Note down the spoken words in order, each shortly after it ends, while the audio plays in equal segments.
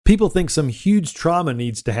People think some huge trauma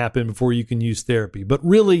needs to happen before you can use therapy, but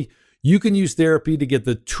really, you can use therapy to get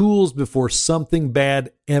the tools before something bad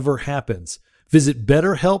ever happens. Visit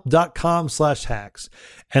betterhelp.com/hacks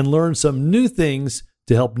and learn some new things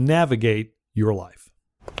to help navigate your life.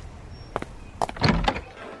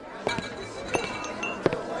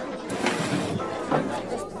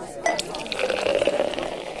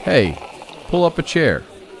 Hey, pull up a chair.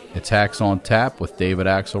 It's Hacks on Tap with David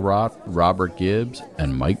Axelrod, Robert Gibbs,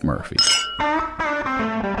 and Mike Murphy.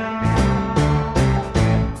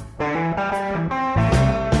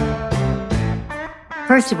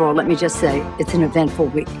 First of all, let me just say it's an eventful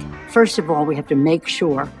week. First of all, we have to make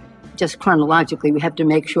sure, just chronologically, we have to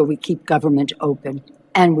make sure we keep government open,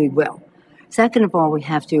 and we will. Second of all, we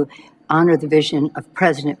have to honor the vision of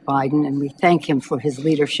President Biden, and we thank him for his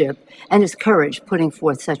leadership and his courage putting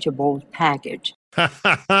forth such a bold package.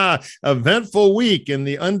 Eventful week in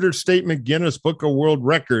the Understatement Guinness Book of World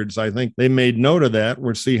Records. I think they made note of that.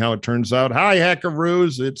 We'll see how it turns out. Hi,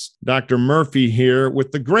 Hackaroos. It's Dr. Murphy here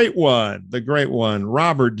with the great one.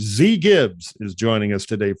 Robert Z. Gibbs is joining us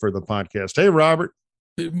today for the podcast. Hey, Robert.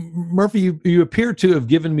 Murphy, you appear to have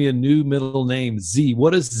given me a new middle name, Z.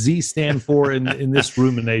 What does Z stand for in this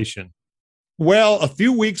rumination? Well, a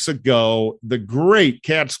few weeks ago, the great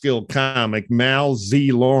Catskill comic Mal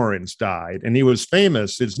Z. Lawrence died, and he was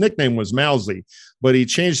famous. His nickname was Malzy, but he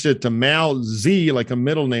changed it to Mal Z, like a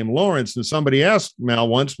middle name Lawrence. And somebody asked Mal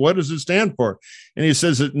once, what does it stand for? And he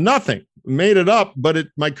says, nothing, made it up, but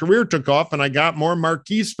my career took off, and I got more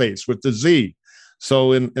marquee space with the Z.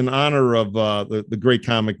 So in honor of the great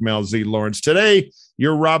comic Mal Z. Lawrence, today,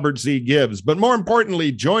 you're Robert Z. Gibbs. But more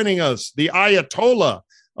importantly, joining us, the Ayatollah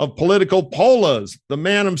of political polas, the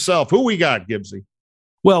man himself. Who we got, Gibbsy?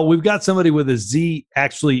 Well, we've got somebody with a Z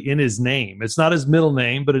actually in his name. It's not his middle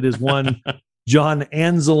name, but it is one John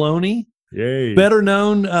Anzalone. Yay. Better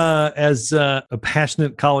known as a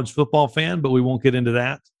passionate college football fan, but we won't get into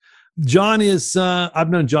that. John is, I've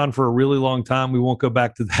known John for a really long time. We won't go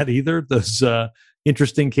back to that either, those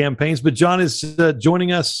interesting campaigns. But John is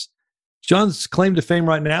joining us. John's claim to fame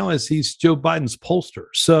right now is he's Joe Biden's pollster.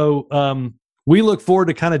 So, we look forward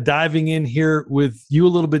to kind of diving in here with you a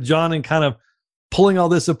little bit, John, and kind of pulling all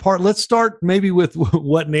this apart. Let's start maybe with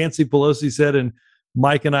what Nancy Pelosi said, and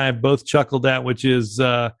Mike and I have both chuckled at, which is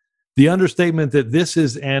the understatement that this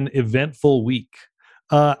is an eventful week.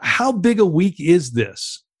 How big a week is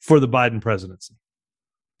this for the Biden presidency?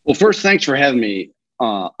 Well, first, thanks for having me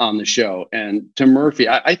on the show. And to Murphy,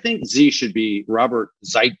 I think Z should be Robert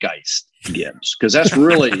Zeitgeist Gibbs, because that's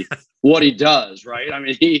really what he does, right? I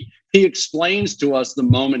mean, he explains to us the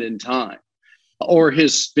moment in time, or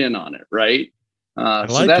his spin on it, right?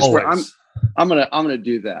 So that's where I'm gonna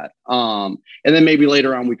do that. And then maybe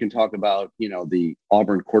later on we can talk about the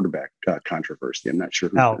Auburn quarterback controversy. I'm not sure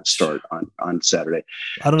who's going to start on Saturday.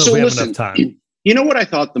 I don't know if we have enough time. You know what I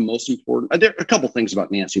thought the most important? There are a couple things about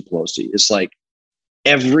Nancy Pelosi. It's like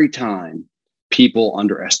every time people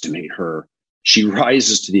underestimate her, she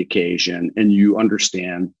rises to the occasion, and you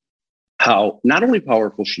understand how not only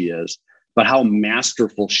powerful she is, but how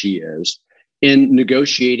masterful she is in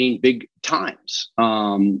negotiating big times.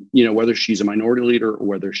 Whether she's a minority leader or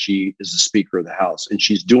whether she is the Speaker of the House, and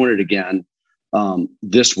she's doing it again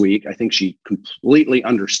this week. I think she completely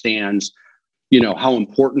understands, how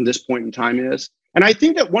important this point in time is. And I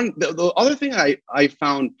think that the other thing I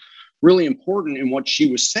found really important in what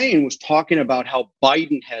she was saying was talking about how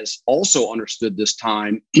Biden has also understood this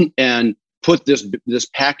time and put this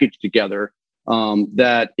package together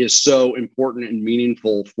that is so important and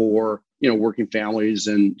meaningful for working families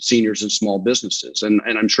and seniors and small businesses, and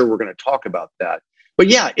I'm sure we're going to talk about that. But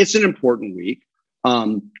yeah, it's an important week.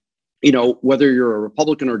 Whether you're a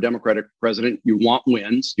Republican or Democratic president, you want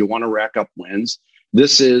wins, you want to rack up wins.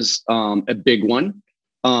 This is a big one,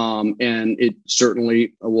 and it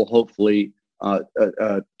certainly will hopefully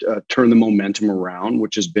turn the momentum around,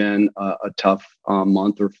 which has been a tough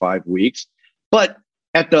month or 5 weeks. But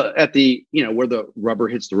at the where the rubber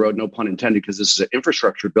hits the road, no pun intended, because this is an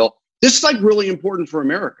infrastructure bill. This is like really important for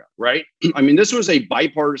America, right? I mean, this was a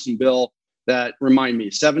bipartisan bill that, remind me,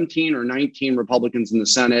 17 or 19 Republicans in the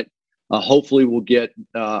Senate. Hopefully we'll get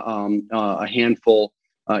a handful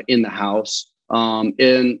in the House,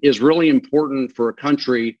 and is really important for a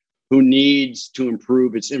country who needs to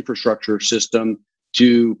improve its infrastructure system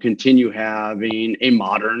to continue having a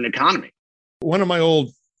modern economy. One of my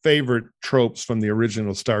old favorite tropes from the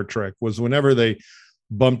original Star Trek was whenever they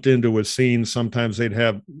bumped into a scene, sometimes they'd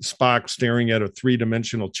have Spock staring at a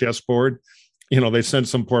three-dimensional chessboard. They sent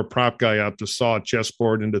some poor prop guy out to saw a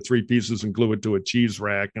chessboard into 3 pieces and glue it to a cheese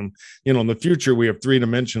rack. And, in the future, we have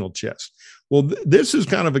three-dimensional chess. Well, this is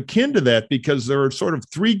kind of akin to that because there are sort of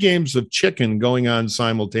three games of chicken going on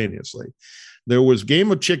simultaneously. There was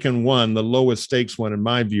game of chicken one, the lowest stakes one in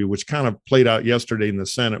my view, which kind of played out yesterday in the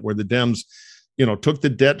Senate, where the Dems, took the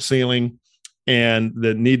debt ceiling and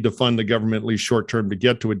the need to fund the government, at least short term, to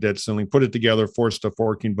get to a debt ceiling, put it together, forced a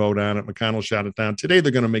forking vote on it. McConnell shot it down. Today,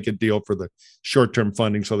 they're going to make a deal for the short term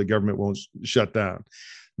funding so the government won't shut down.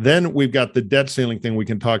 Then we've got the debt ceiling thing we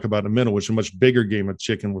can talk about in a minute, which is a much bigger game of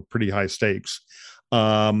chicken with pretty high stakes.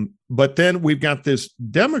 But then we've got this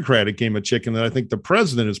Democratic game of chicken that I think the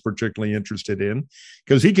president is particularly interested in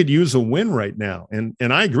because he could use a win right now. And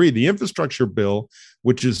I agree, the infrastructure bill,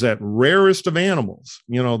 which is that rarest of animals,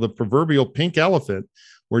 the proverbial pink elephant,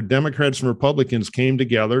 where Democrats and Republicans came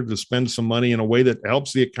together to spend some money in a way that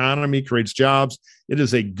helps the economy, creates jobs. It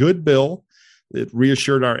is a good bill. It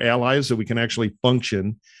reassured our allies that we can actually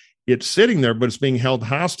function. It's sitting there, but it's being held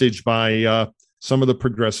hostage by some of the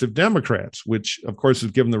progressive Democrats, which, of course,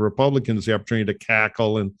 has given the Republicans the opportunity to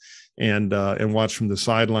cackle and watch from the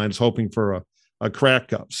sidelines, hoping for a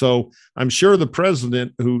crack up. So I'm sure the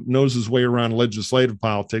president, who knows his way around legislative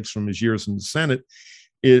politics from his years in the Senate,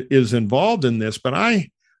 is involved in this. But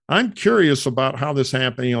I'm curious about how this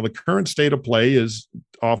happened. The current state of play is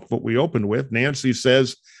off what we opened with. Nancy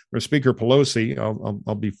says, or Speaker Pelosi,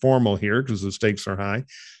 I'll be formal here because the stakes are high,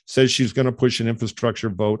 says she's going to push an infrastructure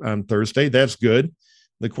vote on Thursday. That's good.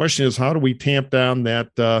 The question is, how do we tamp down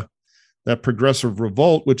that progressive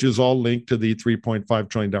revolt, which is all linked to the $3.5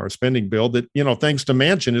 trillion spending bill that, thanks to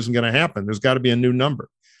Manchin, isn't going to happen. There's got to be a new number.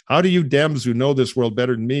 How do you Dems who know this world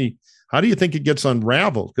better than me, how do you think it gets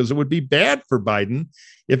unraveled? Because it would be bad for Biden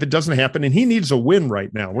if it doesn't happen. And he needs a win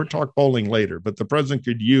right now. We'll talk polling later, but the president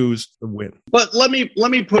could use the win. But let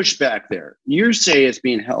me push back there. You say it's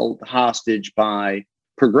being held hostage by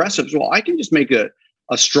progressives. Well, I can just make a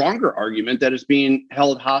stronger argument that it's being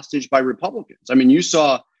held hostage by Republicans. I mean, you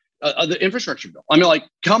saw the infrastructure bill. I mean,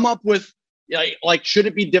 come up with, should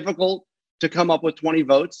it be difficult to come up with 20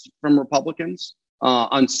 votes from Republicans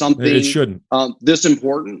on something it shouldn't. This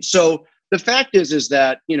important? So the fact is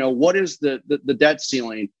that, what is the debt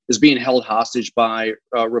ceiling is being held hostage by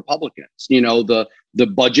Republicans, the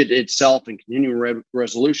budget itself and continuing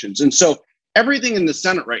resolutions. And so everything in the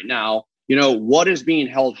Senate right now, what is being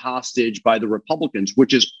held hostage by the Republicans,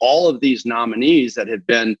 which is all of these nominees that have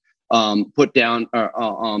been put down,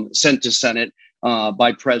 sent to Senate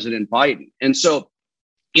by President Biden. And so,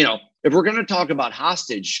 if we're going to talk about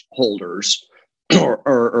hostage holders,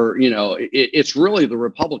 it's really the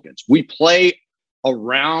Republicans. We play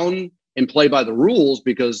around and play by the rules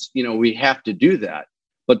because, we have to do that.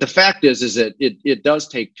 But the fact is that it does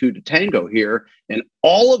take two to tango here. And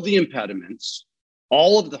all of the impediments,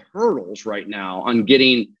 all of the hurdles right now on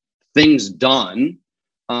getting things done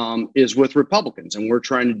is with Republicans. And we're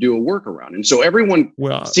trying to do a workaround. And so everyone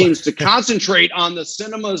seems to concentrate on the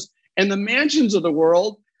cinemas and the mansions of the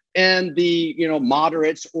world and the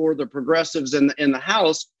moderates or the progressives in the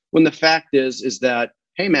House, when the fact is that,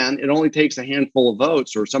 hey man, it only takes a handful of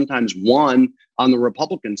votes or sometimes one on the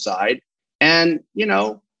Republican side, and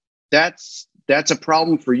that's a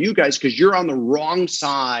problem for you guys because you're on the wrong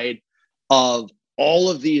side of all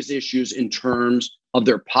of these issues in terms of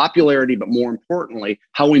their popularity, but more importantly,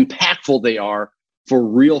 how impactful they are for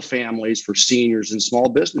real families, for seniors and small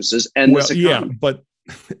businesses and this economy. Yeah, but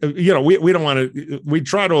we don't want to, we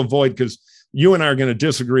try to avoid, because you and I are going to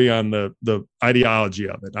disagree on the ideology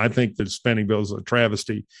of it. I think the spending bill is a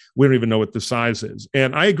travesty. We don't even know what the size is.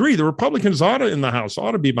 And I agree, the Republicans in the House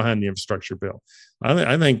ought to be behind the infrastructure bill.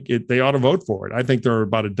 I think they ought to vote for it. I think there are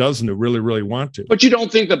about a dozen who really, really want to. But you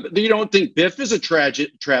don't think BIF is a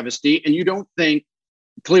travesty, and you don't think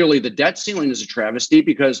clearly the debt ceiling is a travesty,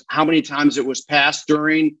 because how many times it was passed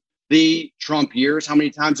during the Trump years, how many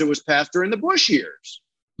times it was passed during the Bush years.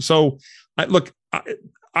 So I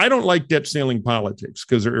don't like debt ceiling politics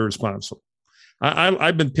because they're irresponsible.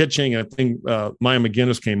 I've been pitching a thing Maya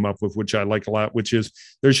McGinnis came up with, which I like a lot, which is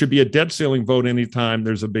there should be a debt ceiling vote anytime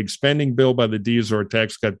there's a big spending bill by the Ds or a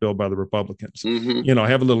tax cut bill by the Republicans. Mm-hmm.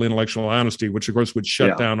 Have a little intellectual honesty, which of course would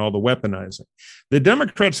shut down all the weaponizing. The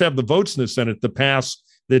Democrats have the votes in the Senate to pass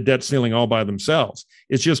the debt ceiling all by themselves.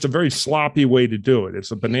 It's just a very sloppy way to do it.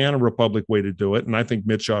 It's a banana republic way to do it. And I think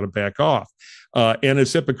Mitch ought to back off. And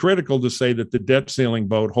it's hypocritical to say that the debt ceiling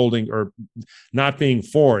vote holding or not being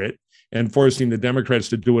for it and forcing the Democrats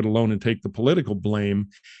to do it alone and take the political blame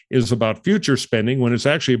is about future spending when it's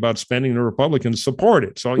actually about spending the Republicans support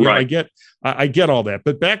it. So I get all that.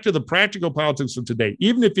 But back to the practical politics of today,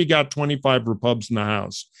 even if you got 25 Repubs in the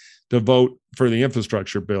House to vote for the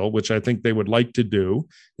infrastructure bill, which I think they would like to do,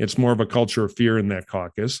 it's more of a culture of fear in that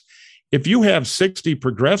caucus. if you have 60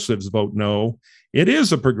 progressives vote no, it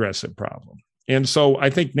is a progressive problem. And so I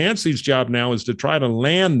think Nancy's job now is to try to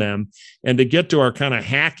land them and to get to our kind of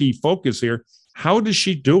hacky focus here. How does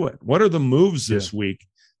she do it? What are the moves this week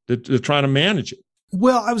to try to manage it?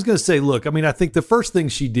 Well, I was going to say, look, I mean, I think the first thing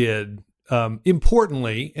she did,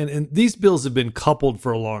 importantly, and these bills have been coupled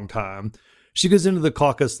for a long time. She goes into the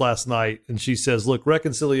caucus last night and she says, look,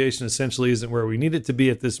 reconciliation essentially isn't where we need it to be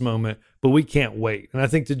at this moment, but we can't wait. And I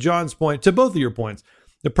think to John's point, to both of your points,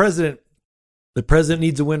 the president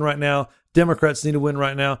needs a win right now. Democrats need a win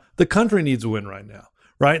right now. The country needs a win right now.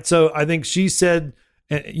 Right. So I think she said,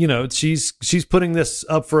 she's putting this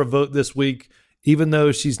up for a vote this week, even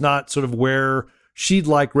though she's not sort of where she'd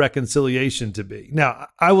like reconciliation to be. Now,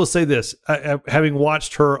 I will say this, having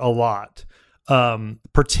watched her a lot,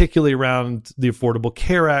 particularly around the Affordable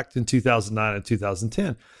Care Act in 2009 and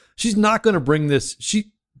 2010, she's not going to bring this.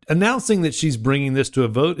 Announcing that she's bringing this to a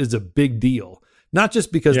vote is a big deal, not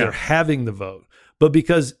just because they're having the vote, but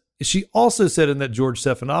because she also said in that George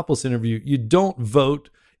Stephanopoulos interview, you don't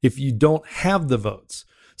vote if you don't have the votes.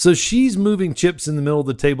 So she's moving chips in the middle of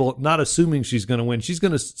the table, not assuming she's going to win.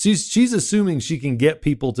 She's assuming she can get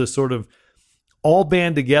people to sort of all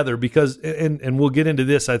band together because, and we'll get into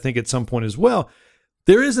this, I think, at some point as well.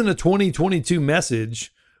 There isn't a 2022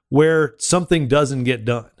 message where something doesn't get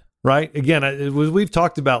done, right? Again, we've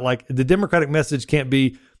talked about, like, the Democratic message can't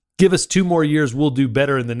be, give us 2 more years, we'll do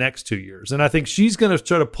better in the next 2 years. And I think she's going to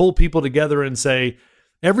try to pull people together and say,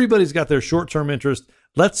 everybody's got their short-term interest.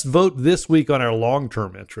 Let's vote this week on our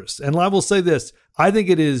long-term interests. And I will say this, I think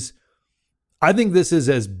this is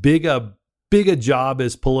as big a job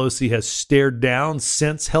as Pelosi has stared down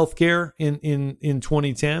since healthcare in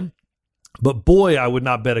 2010. But boy, I would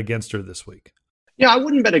not bet against her this week. Yeah, I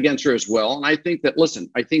wouldn't bet against her as well. And I think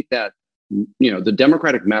that, the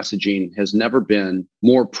Democratic messaging has never been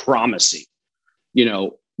more promising,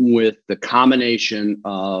 with the combination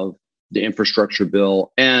of the infrastructure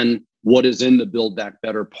bill and what is in the Build Back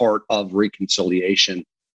Better part of reconciliation,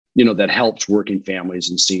 that helps working families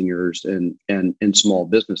and seniors and small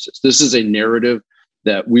businesses. This is a narrative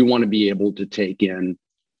that we want to be able to take in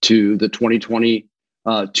to the 2022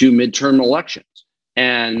 midterm elections.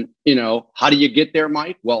 And, how do you get there,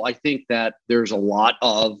 Mike? Well, I think that there's a lot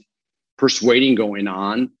of persuading going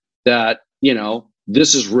on that,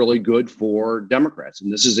 this is really good for Democrats.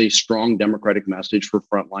 And this is a strong Democratic message for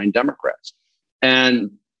frontline Democrats.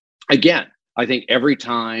 And again, I think every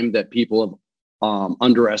time that people have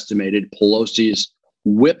underestimated Pelosi's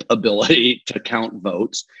whip ability to count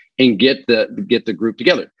votes and get the group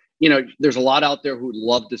together. There's a lot out there who would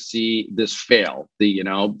love to see this fail,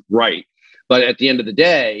 right. But at the end of the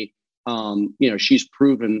day, she's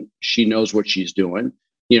proven she knows what she's doing.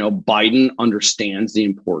 Biden understands the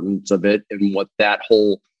importance of it and what that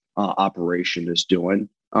whole operation is doing.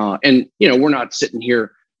 And we're not sitting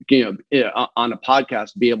here, on a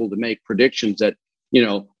podcast, be able to make predictions that,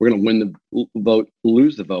 we're going to win the vote,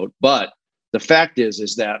 lose the vote. But the fact is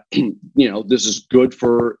that, this is good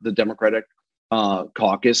for the Democratic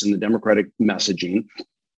caucus and the Democratic messaging.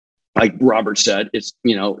 Like Robert said, it's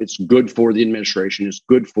good for the administration. It's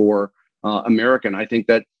good for America. And I think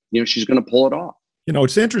that, she's going to pull it off.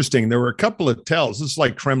 It's interesting. There were a couple of tells. This is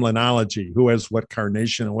like Kremlinology, who has what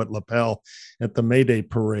carnation and what lapel at the May Day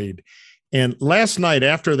parade. And last night,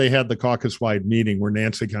 after they had the caucus-wide meeting where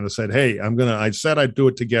Nancy kind of said, hey, I said I'd do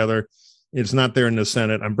it together. It's not there in the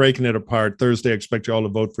Senate. I'm breaking it apart. Thursday, I expect you all to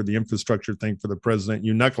vote for the infrastructure thing for the president.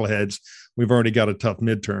 You knuckleheads, we've already got a tough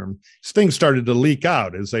midterm. Things started to leak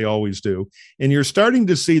out, as they always do. And you're starting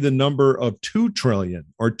to see the number of 2 trillion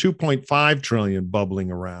or 2.5 trillion bubbling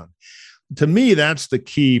around. To me, that's the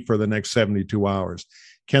key for the next 72 hours.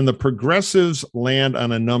 Can the progressives land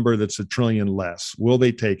on a number that's $1 trillion less? Will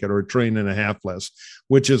they take it, or $1.5 trillion less,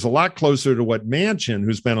 which is a lot closer to what Manchin,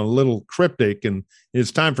 who's been a little cryptic, and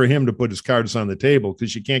it's time for him to put his cards on the table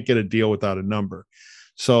because you can't get a deal without a number.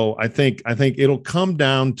 So I think it'll come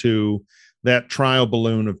down to that trial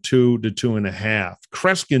balloon of 2 to 2.5.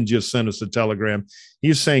 Kreskin just sent us a telegram.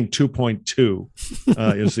 He's saying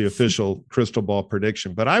 2.2 is the official crystal ball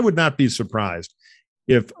prediction. But I would not be surprised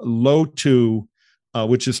if low 2,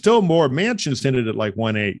 which is still more, Manchin's hinted at like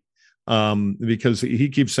 1.8, because he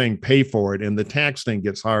keeps saying pay for it. And the tax thing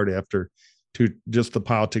gets hard after just the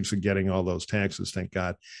politics of getting all those taxes, thank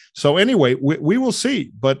God. So anyway, we will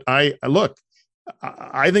see. But I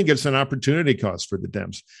think it's an opportunity cost for the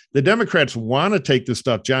Dems. The Democrats want to take the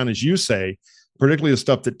stuff, John, as you say, particularly the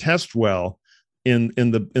stuff that tests well, in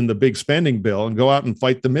the big spending bill and go out and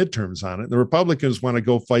fight the midterms on it. The Republicans want to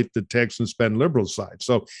go fight the tax and spend liberal side.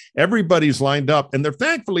 So everybody's lined up, and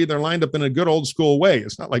thankfully they're lined up in a good old school way.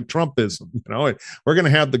 It's not like Trumpism. We're going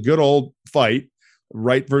to have the good old fight,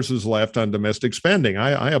 right versus left, on domestic spending.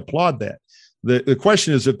 I applaud that. The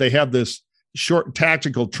question is, if they have this short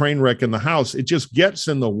tactical train wreck in the House, it just gets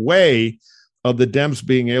in the way of the Dems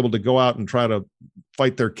being able to go out and try to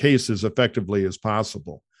fight their case as effectively as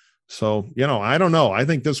possible. So, I don't know. I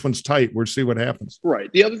think this one's tight. We'll see what happens. Right.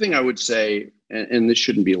 The other thing I would say, and this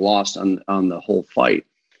shouldn't be lost on the whole fight,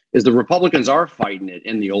 is the Republicans are fighting it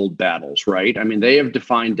in the old battles, right? I mean, they have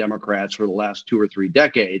defined Democrats for the last 2 or 3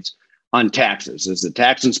 decades on taxes as the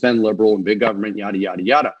tax and spend liberal and big government, yada, yada,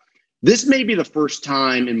 yada. This may be the first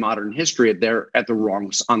time in modern history they're on the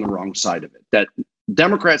wrong side of it, that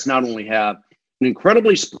Democrats not only have an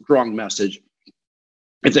incredibly strong message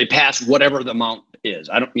if they pass whatever the amount is,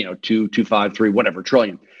 2, 5, 3, whatever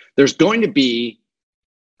trillion, there's going to be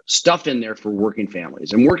stuff in there for working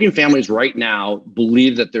families. And working families right now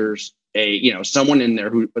believe that there's someone in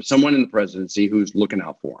the presidency who's looking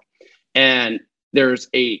out for them. And there's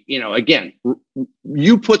again,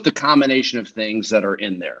 you put the combination of things that are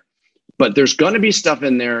in there, but there's going to be stuff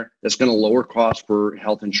in there that's going to lower costs for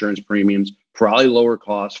health insurance premiums, probably lower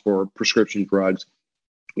costs for prescription drugs,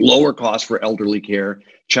 lower costs for elderly care,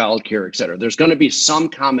 child care, et cetera. There's going to be some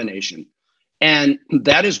combination. And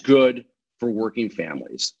that is good for working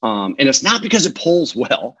families. And it's not because it polls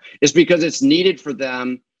well, it's because it's needed for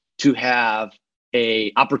them to have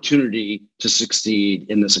a opportunity to succeed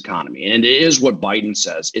in this economy. And it is what Biden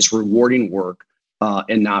says, it's rewarding work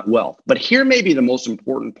and not wealth. But here may be the most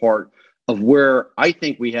important part of where I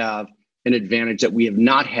think we have an advantage that we have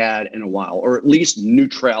not had in a while, or at least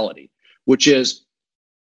neutrality, which is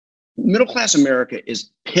middle-class America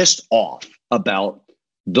is pissed off about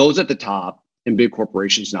those at the top and big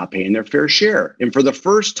corporations not paying their fair share. And for the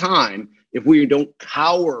first time, if we don't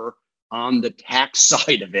cower on the tax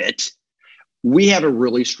side of it, we have a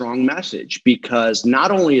really strong message, because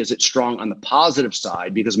not only is it strong on the positive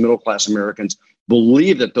side, because middle-class Americans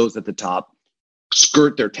believe that those at the top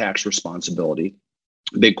skirt their tax responsibility,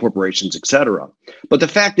 big corporations, et cetera. But the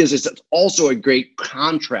fact is it's also a great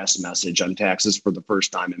contrast message on taxes for the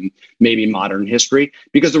first time in maybe modern history,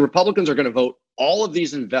 because the Republicans are going to vote all of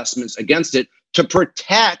these investments against it to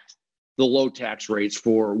protect the low tax rates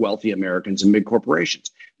for wealthy Americans and big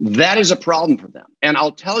corporations. That is a problem for them. And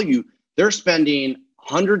I'll tell you, they're spending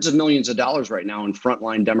hundreds of millions of dollars right now in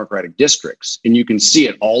frontline Democratic districts. And you can see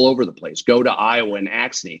it all over the place. Go to Iowa and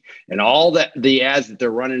Axne and all the ads that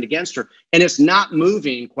they're running against her. And it's not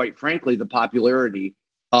moving, quite frankly, the popularity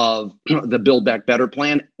of the Build Back Better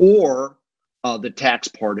plan, or the tax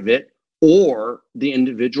part of it, or the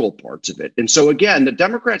individual parts of it. And so again, the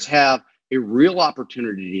Democrats have a real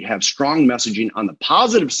opportunity to have strong messaging on the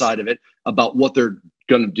positive side of it about what they're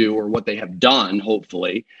going to do or what they have done,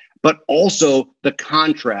 hopefully, but also the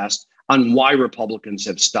contrast on why Republicans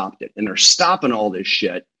have stopped it. And they're stopping all this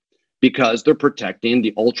shit because they're protecting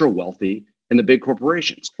the ultra wealthy and the big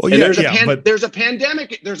corporations. Well, and there's a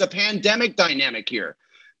pandemic dynamic here.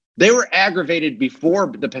 They were aggravated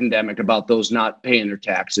before the pandemic about those not paying their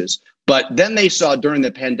taxes. But then they saw during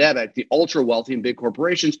the pandemic, the ultra wealthy and big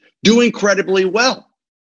corporations do incredibly well.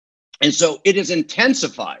 And so it is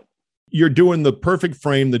intensified. You're doing the perfect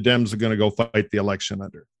frame the Dems are going to go fight the election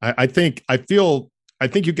under. I think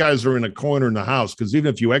you guys are in a corner in the House, because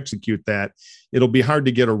even if you execute that, it'll be hard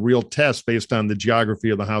to get a real test based on the geography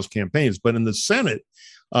of the House campaigns. But in the Senate,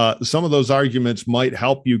 some of those arguments might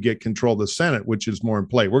help you get control of the Senate, which is more in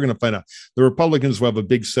play. We're going to find out. The Republicans will have a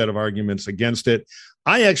big set of arguments against it.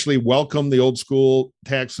 I actually welcome the old school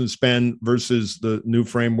tax and spend versus the new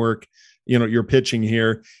framework you're pitching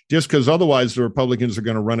here, just because otherwise the Republicans are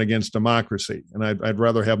going to run against democracy. And I'd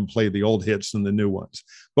rather have them play the old hits than the new ones.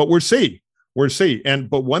 But we'll see.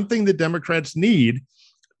 But one thing the Democrats need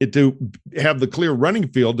is to have the clear running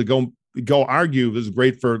field to go argue is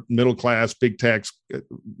great for middle class, big tax,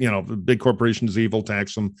 big corporations, evil,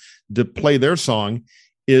 tax them, to play their song,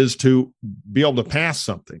 is to be able to pass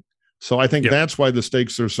something. So I think that's why the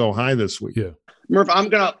stakes are so high this week. Yeah. Murph,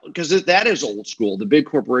 because that is old school. The big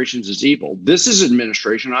corporations is evil. This is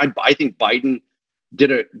administration. I think Biden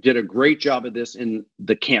did a great job of this in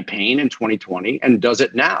the campaign in 2020 and does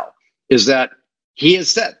it now, is that he has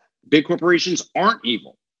said big corporations aren't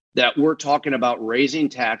evil, that we're talking about raising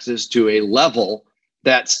taxes to a level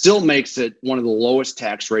that still makes it one of the lowest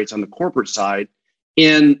tax rates on the corporate side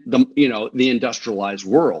in the industrialized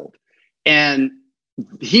world. And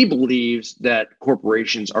he believes that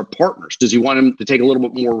corporations are partners. Does he want them to take a little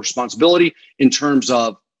bit more responsibility in terms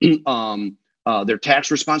of their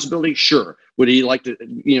tax responsibility? Sure. Would he like to,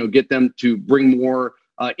 get them to bring more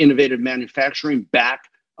innovative manufacturing back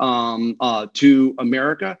to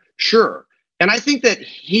America? Sure. And I think that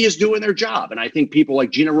he is doing their job. And I think people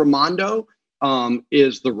like Gina Raimondo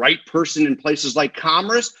is the right person in places like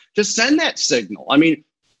Commerce to send that signal. I mean,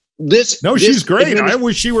 she's great. I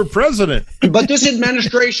wish she were president. But this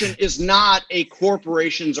administration is not a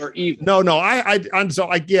corporations are evil. No, I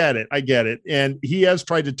get it. I get it. And he has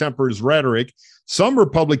tried to temper his rhetoric. Some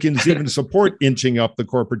Republicans even support inching up the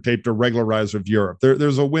corporate tape to regularize of Europe.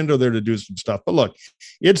 There's a window there to do some stuff. But look,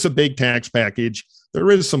 it's a big tax package.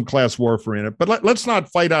 There is some class warfare in it. But let's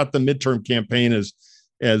not fight out the midterm campaign as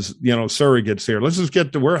surrogates here. Let's just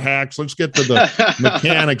get to, we're hacks. Let's get to the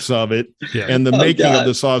mechanics of it and the making of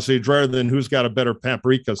the sausage rather than who's got a better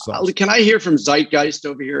paprika sauce. Can I hear from Zeitgeist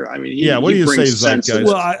over here? I mean, what do you say, Zeitgeist?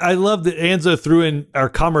 Well, I love that Anzo threw in our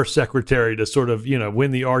commerce secretary to sort of,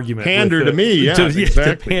 win the argument. Pander to me. Yeah,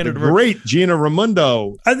 exactly. The great Gina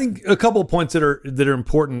Raimondo. I think a couple of points that are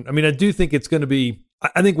important. I mean, I do think it's going to be,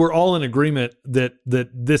 I think we're all in agreement that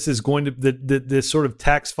this is going to that this sort of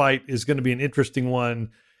tax fight is going to be an interesting one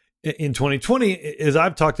in 2020. As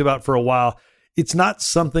I've talked about for a while, it's not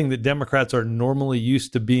something that Democrats are normally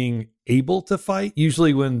used to being able to fight.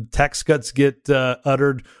 Usually when tax cuts get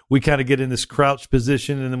uttered, we kind of get in this crouched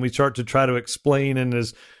position and then we start to try to explain. And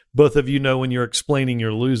as both of you know, when you're explaining,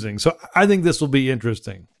 you're losing. So I think this will be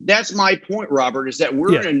interesting. That's my point, Robert, is that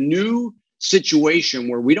we're in a new situation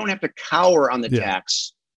where we don't have to cower on the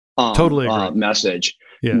tax message.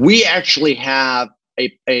 Yeah. We actually have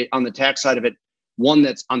a on the tax side of it, one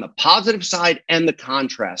that's on the positive side and the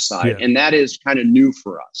contrast side. And that is kind of new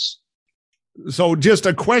for us. So just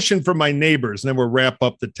a question for my neighbors, and then we'll wrap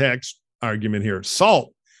up the tax argument here.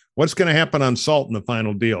 Salt. What's going to happen on salt in the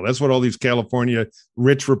final deal? That's what all these California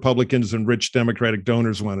rich Republicans and rich Democratic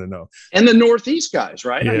donors want to know. And the Northeast guys,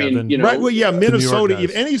 right? Yeah, I mean, right. Well, yeah, Minnesota,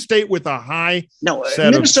 any state with a high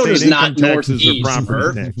set Minnesota of is not taxes Northeast. or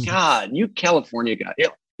property taxes. God, you California guy.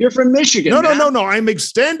 You're from Michigan. No. I'm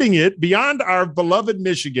extending it beyond our beloved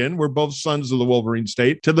Michigan. We're both sons of the Wolverine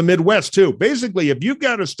State to the Midwest, too. Basically, if you've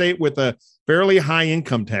got a state with a fairly high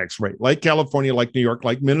income tax rate, like California, like New York,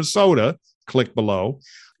 like Minnesota, click below,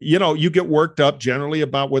 you get worked up generally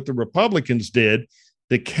about what the Republicans did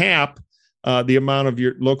to cap the amount of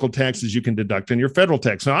your local taxes you can deduct in your federal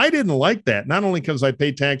tax. Now, I didn't like that, not only because I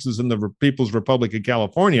pay taxes in the People's Republic of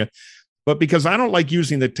California, but because I don't like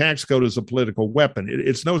using the tax code as a political weapon.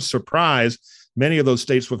 It's no surprise many of those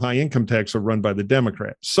states with high income tax are run by the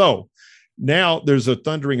Democrats. So now there's a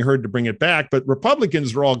thundering herd to bring it back, but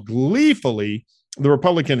Republicans are all gleefully, the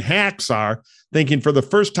Republican hacks are thinking for the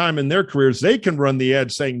first time in their careers, they can run the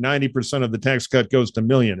ad saying 90% of the tax cut goes to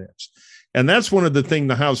millionaires. And that's one of the things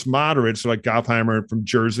the House moderates like Gottheimer from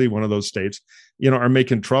Jersey, one of those states, are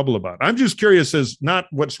making trouble about. I'm just curious as not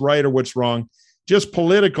what's right or what's wrong, just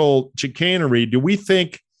political chicanery. Do we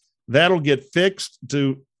think that'll get fixed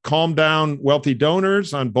to calm down wealthy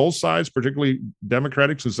donors on both sides, particularly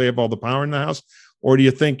Democrats, since they have all the power in the House? Or do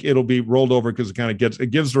you think it'll be rolled over because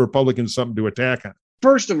it gives the Republicans something to attack on?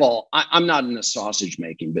 First of all, I'm not in the sausage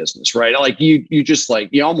making business, right? Like you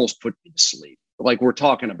almost put me to sleep. Like we're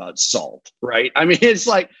talking about salt, right? I mean, it's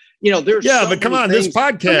like, there's but come on, things, this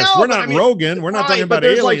podcast, we're not Rogan. We're not talking about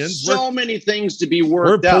aliens. Like so many things to be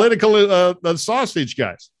worked out. We're political sausage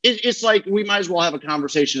guys. It's like we might as well have a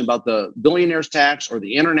conversation about the billionaires tax or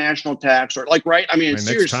the international tax or right? I mean,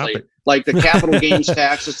 seriously, like the capital gains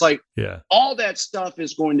tax. It's like all that stuff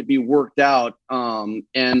is going to be worked out.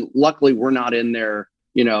 And luckily we're not in there,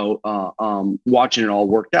 watching it all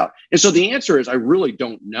worked out. And so the answer is I really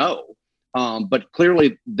don't know. But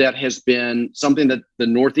clearly that has been something that the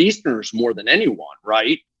Northeasterners more than anyone,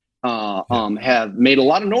 right, have made a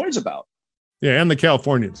lot of noise about. Yeah, and the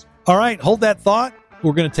Californians. All right, hold that thought.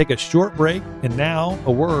 We're going to take a short break, and now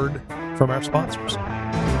a word from our sponsors.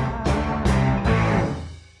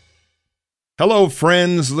 Hello,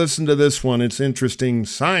 friends. Listen to this one. It's interesting.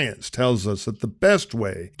 Science tells us that the best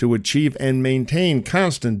way to achieve and maintain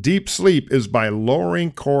constant deep sleep is by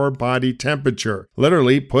lowering core body temperature.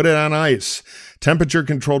 Literally, put it on ice.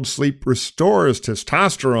 Temperature-controlled sleep restores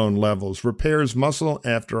testosterone levels, repairs muscle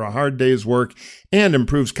after a hard day's work, and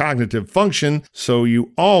improves cognitive function, so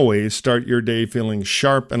you always start your day feeling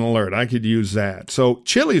sharp and alert. I could use that. So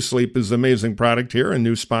Chili Sleep is an amazing product here, a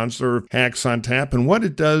new sponsor of Hacks on Tap, and what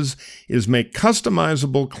it does is make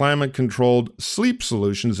customizable climate-controlled sleep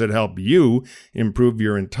solutions that help you improve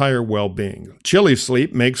your entire well-being. Chili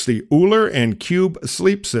Sleep makes the Uller and Cube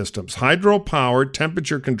sleep systems, hydro-powered,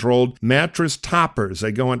 temperature-controlled mattress toppers.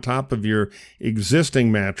 They go on top of your existing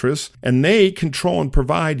mattress, and they control and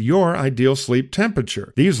provide your ideal sleep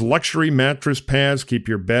temperature. These luxury mattress pads keep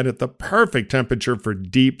your bed at the perfect temperature for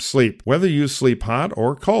deep sleep, whether you sleep hot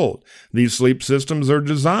or cold. These sleep systems are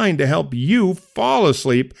designed to help you fall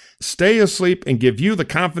asleep, stay asleep, and give you the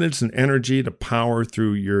confidence and energy to power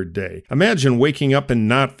through your day. Imagine waking up and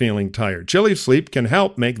not feeling tired. Chili Sleep can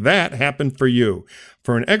help make that happen for you.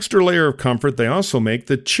 For an extra layer of comfort, they also make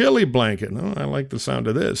the Chili Blanket. Oh, I like the sound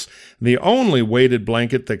of this. The only weighted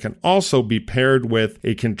blanket that can also be paired with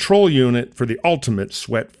a control unit for the ultimate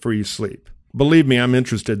sweat-free sleep. Believe me, I'm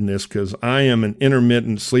interested in this because I am an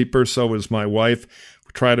intermittent sleeper, so is my wife.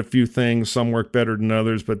 Tried a few things, some work better than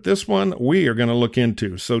others, but this one we are going to look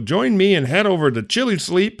into. So join me and head over to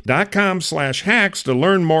chilisleep.com/hacks to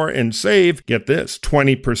learn more and save, get this,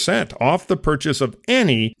 20% off the purchase of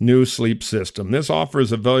any new sleep system. This offer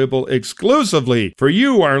is available exclusively for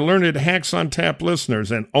you, our learned Hacks on Tap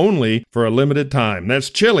listeners, and only for a limited time. That's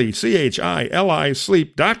Chili, CHILI,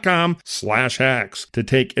 sleep.com/hacks to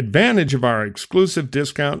take advantage of our exclusive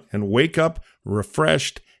discount and wake up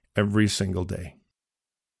refreshed every single day.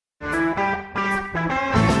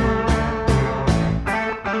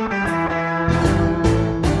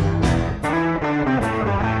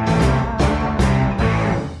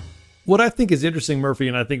 What I think is interesting, Murphy,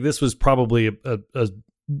 and I think this was probably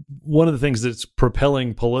one of the things that's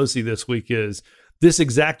propelling Pelosi this week is this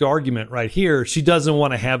exact argument right here. She doesn't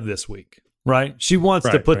want to have this week, right? She wants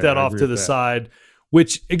to put that off to the side,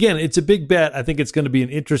 which, again, it's a big bet. I think it's going to be an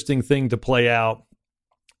interesting thing to play out,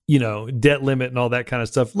 debt limit and all that kind of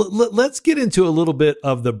stuff. Let's get into a little bit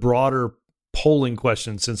of the broader polling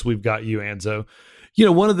question since we've got you, Anzo.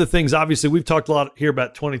 One of the things, obviously, we've talked a lot here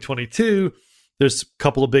about 2022. There's a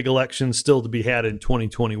couple of big elections still to be had in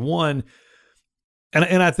 2021.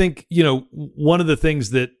 And I think, one of the things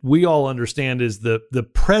that we all understand is the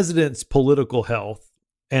president's political health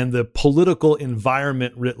and the political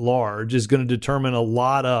environment writ large is going to determine a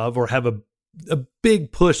lot of, or have a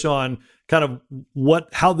big push on kind of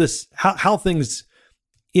how things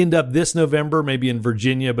end up this November, maybe in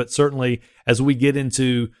Virginia, but certainly as we get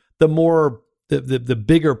into the more the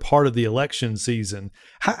bigger part of the election season.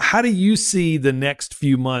 How do you see the next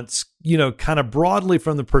few months, kind of broadly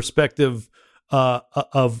from the perspective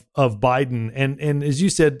of Biden? And as you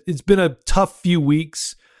said, it's been a tough few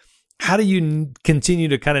weeks. How do you continue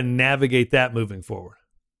to kind of navigate that moving forward?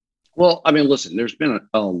 Well, I mean, listen, there's been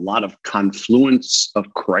a lot of confluence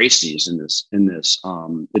of crises in this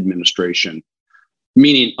administration,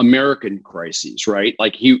 meaning American crises, right?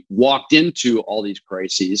 Like he walked into all these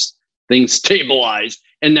crises, things stabilized,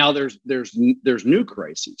 and now there's new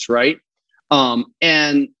crises, right?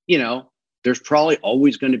 And there's probably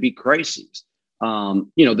always going to be crises.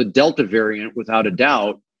 The Delta variant, without a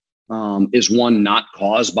doubt, is one not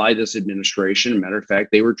caused by this administration. Matter of fact,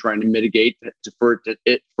 they were trying to mitigate for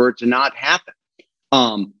it to not happen.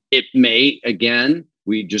 It may, again,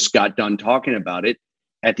 we just got done talking about it.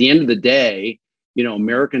 At the end of the day,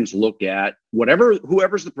 Americans look at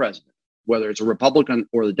whoever's the president, whether it's a Republican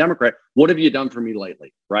or the Democrat. What have you done for me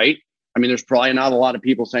lately? Right? I mean, there's probably not a lot of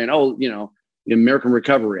people saying, "Oh, the American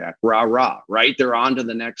Recovery Act, rah rah." Right? They're on to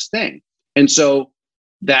the next thing, and so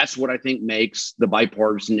that's what I think makes the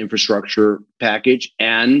bipartisan infrastructure package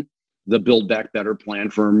and the Build Back Better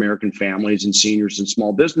plan for American families and seniors and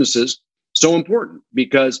small businesses so important.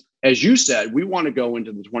 Because, as you said, we want to go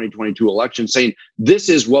into the 2022 election saying, this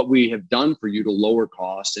is what we have done for you to lower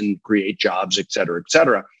costs and create jobs, et cetera,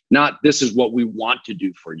 not this is what we want to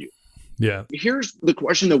do for you. Yeah. Here's the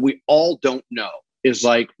question that we all don't know is,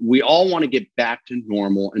 like, we all want to get back to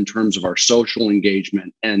normal in terms of our social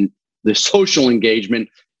engagement, and the social engagement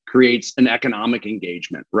creates an economic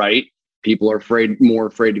engagement, right? People are more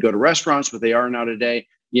afraid to go to restaurants, but they are now today,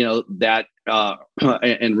 and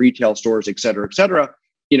retail stores, et cetera,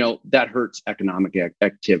 that hurts economic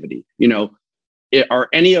activity. Are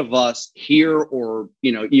any of us here, or,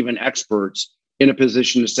 even experts, in a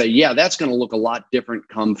position to say, yeah, that's going to look a lot different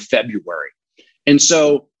come February? And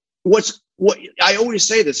so what I always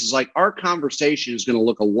say this is, like, our conversation is going to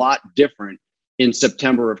look a lot different in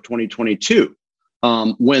September of 2022,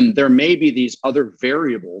 when there may be these other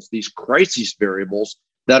variables, these crisis variables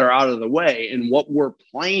that are out of the way, and what we're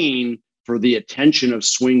playing for the attention of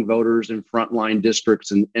swing voters in frontline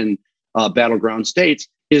districts and battleground states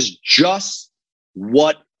is just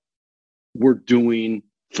what we're doing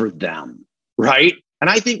for them, right? And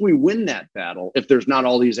I think we win that battle if there's not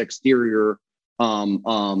all these exterior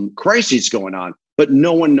crises going on, but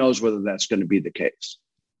no one knows whether that's going to be the case.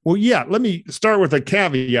 Well, yeah, let me start with a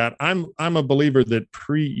caveat. I'm a believer that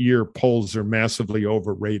pre-year polls are massively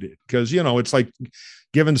overrated because, it's like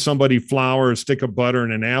giving somebody flour, a stick of butter,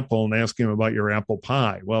 and an apple and asking them about your apple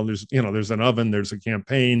pie. Well, there's an oven, there's a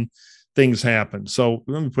campaign, things happen. So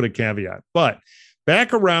let me put a caveat. But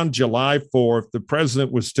back around July 4th, the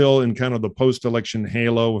president was still in kind of the post-election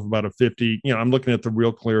halo of about a 50. I'm looking at the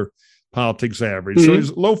Real Clear Politics average. So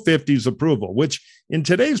he's low 50s approval, which in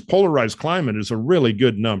today's polarized climate is a really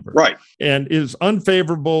good number. Right. And is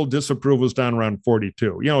unfavorable disapproval is down around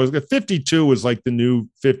 42. 52 is like the new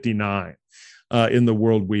 59 in the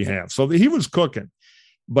world we have. So he was cooking.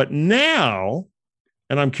 But now,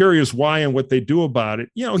 and I'm curious why and what they do about it,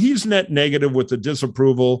 he's net negative with the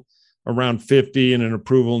disapproval around 50 and an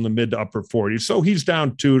approval in the mid to upper 40s. So he's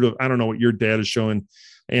down 2 to, I don't know what your data is showing.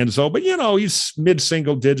 And so, but he's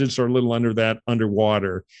mid-single digits or a little under that,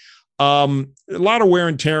 underwater. A lot of wear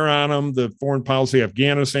and tear on him, the foreign policy,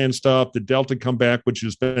 Afghanistan stuff, the Delta comeback, which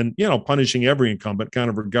has been, punishing every incumbent kind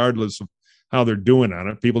of regardless of how they're doing on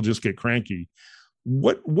it. People just get cranky.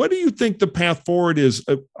 What do you think the path forward is?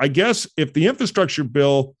 I guess if the infrastructure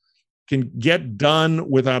bill can get done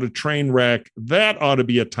without a train wreck, that ought to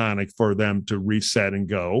be a tonic for them to reset and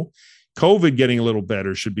go. COVID getting a little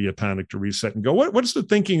better should be a tonic to reset and go. What's the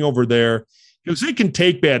thinking over there? Because they can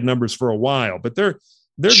take bad numbers for a while, but they're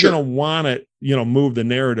Sure. going to want to, move the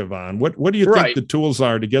narrative on. What do you think the tools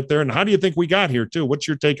are to get there? And how do you think we got here too? What's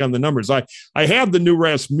your take on the numbers? I have the new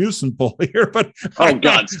Rasmussen poll here, but I'm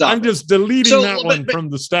just deleting that one from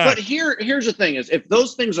the stack. But here's the thing is, if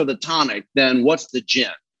those things are the tonic, then what's the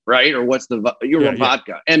gin, right? Or what's the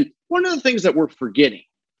vodka? And one of the things that we're forgetting,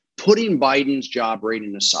 putting Biden's job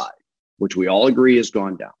rating aside, which we all agree has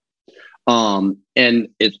gone down. And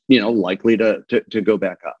it's, likely to go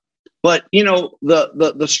back up. But,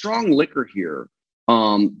 the strong liquor here,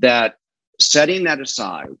 that setting that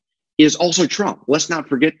aside is also Trump. Let's not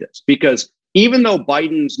forget this, because even though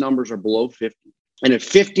Biden's numbers are below 50, and if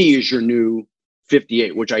 50 is your new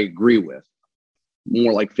 58, which I agree with,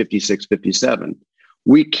 more like 56, 57,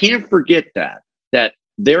 we can't forget that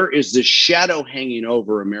there is this shadow hanging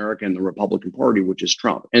over America and the Republican Party, which is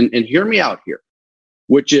Trump. And hear me out here,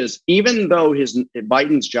 which is, even though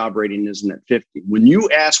Biden's job rating isn't at 50, when you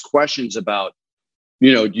ask questions about,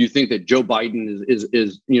 do you think that Joe Biden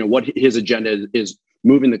is what his agenda is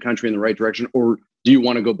moving the country in the right direction, or do you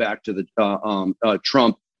want to go back to the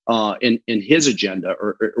Trump in his agenda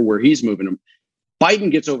or where he's moving them?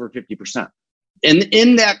 Biden gets over 50%,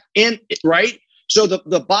 and right. So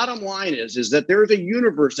the bottom line is that there's a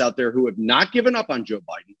universe out there who have not given up on Joe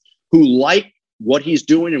Biden, who like what he's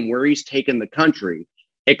doing and where he's taken the country,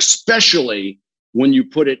 especially when you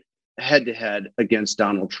put it head to head against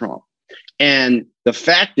Donald Trump. And the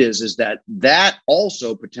fact is that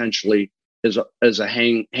also potentially is a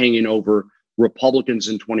hanging over Republicans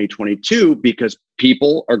in 2022, because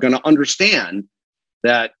people are going to understand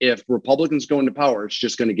that if Republicans go into power, it's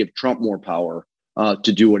just going to give Trump more power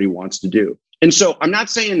to do what he wants to do. And so I'm not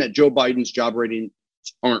saying that Joe Biden's job ratings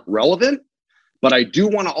aren't relevant, but I do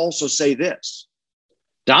want to also say this.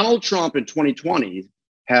 Donald Trump in 2020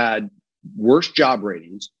 had worse job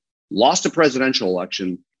ratings, lost a presidential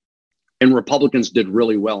election, and Republicans did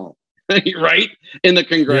really well, right, in the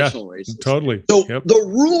congressional races. Totally. So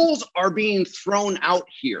the rules are being thrown out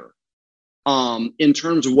here in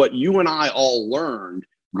terms of what you and I all learned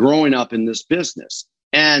growing up in this business.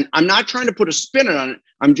 And I'm not trying to put a spin on it.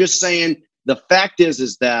 I'm just saying the fact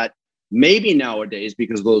is that maybe nowadays,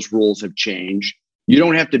 because those rules have changed, you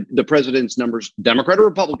don't have to, the president's numbers, Democrat or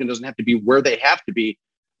Republican, doesn't have to be where they have to be,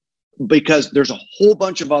 because there's a whole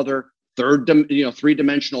bunch of other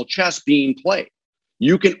three-dimensional chess being played.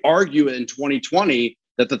 You can argue in 2020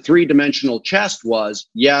 that the three-dimensional chess was,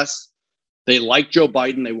 yes, they liked Joe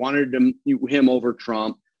Biden, they wanted him over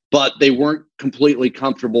Trump, but they weren't completely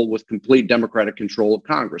comfortable with complete Democratic control of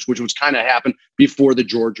Congress, which was kind of happened before the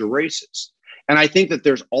Georgia races. And I think that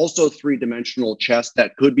there's also three-dimensional chess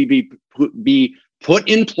that could be put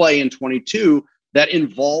in play in 22 that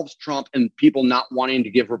involves Trump and people not wanting to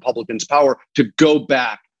give Republicans power to go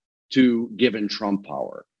back to giving Trump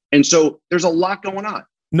power. And so there's a lot going on.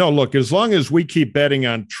 No, look, as long as we keep betting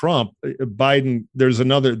on Trump, Biden,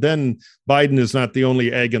 then Biden is not the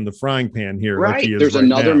only egg in the frying pan here. Right. There's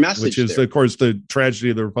another message, which is, of course, the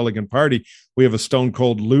tragedy of the Republican Party. We have a stone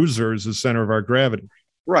cold loser as the center of our gravity.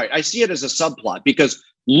 Right. I see it as a subplot, because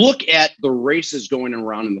look at the races going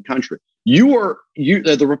around in the country.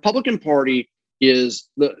 The Republican Party is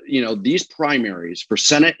these primaries for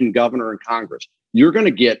Senate and governor and Congress. You're going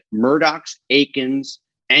to get Murdochs, Aikens,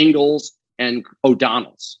 Engels, and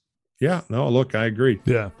O'Donnell's. Yeah, no, look, I agree.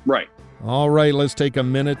 Yeah. Right. All right, let's take a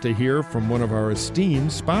minute to hear from one of our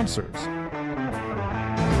esteemed sponsors.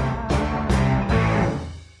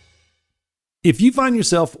 If you find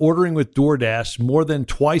yourself ordering with DoorDash more than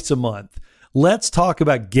twice a month, let's talk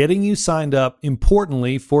about getting you signed up,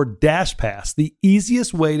 importantly, for DashPass, the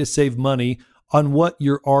easiest way to save money on what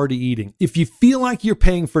you're already eating. If you feel like you're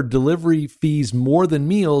paying for delivery fees more than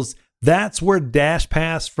meals, that's where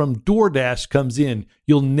DashPass from DoorDash comes in.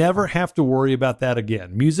 You'll never have to worry about that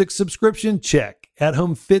again. Music subscription? Check.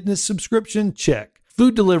 At-home fitness subscription? Check.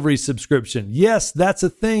 Food delivery subscription? Yes, that's a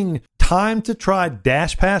thing. Time to try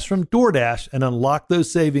DashPass from DoorDash and unlock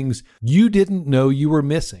those savings you didn't know you were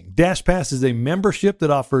missing. DashPass is a membership that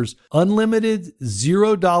offers unlimited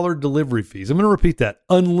 $0 delivery fees. I'm going to repeat that.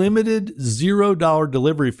 Unlimited $0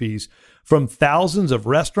 delivery fees from thousands of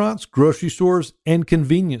restaurants, grocery stores, and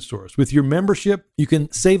convenience stores. With your membership, you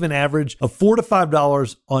can save an average of $4 to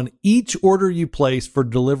 $5 on each order you place for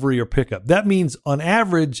delivery or pickup. That means on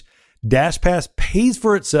average, DashPass pays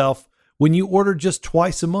for itself when you order just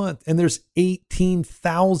twice a month, and there's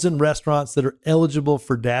 18,000 restaurants that are eligible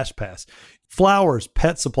for DashPass. Flowers,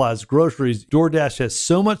 pet supplies, groceries, DoorDash has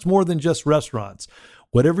so much more than just restaurants.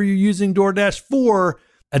 Whatever you're using DoorDash for,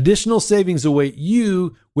 additional savings await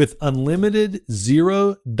you with unlimited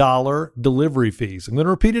 $0 delivery fees. I'm going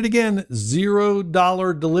to repeat it again,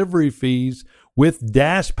 $0 delivery fees with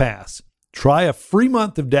DashPass. Try a free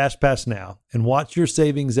month of DashPass now and watch your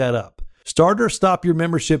savings add up. Start or stop your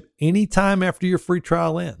membership anytime after your free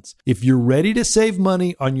trial ends. If you're ready to save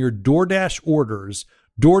money on your DoorDash orders,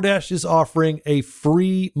 DoorDash is offering a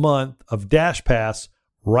free month of DashPass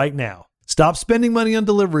right now. Stop spending money on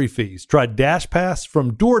delivery fees. Try DashPass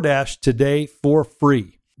from DoorDash today for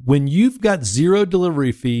free. When you've got $0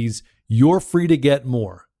 delivery fees, you're free to get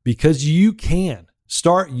more because you can.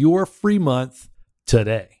 Start your free month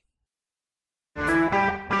today.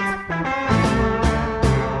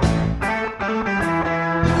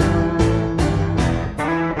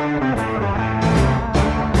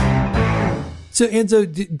 So,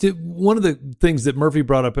 Enzo, one of the things that Murphy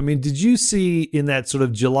brought up, I mean, did you see in that sort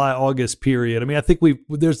of July, August period? I mean, I think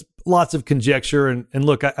there's lots of conjecture. And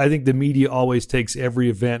look, I think the media always takes every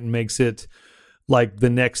event and makes it like the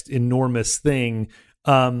next enormous thing.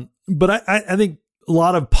 But I think a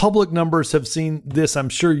lot of public numbers have seen this. I'm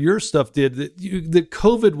sure your stuff did. That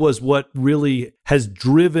COVID was what really has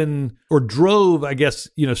drove, I guess,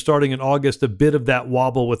 starting in August, a bit of that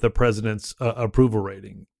wobble with the president's approval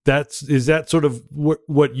rating. Is that sort of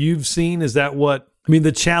what you've seen? Is that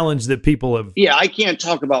the challenge that people have? Yeah, I can't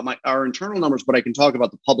talk about our internal numbers, but I can talk about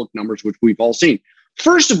the public numbers, which we've all seen.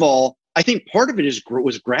 First of all, I think part of it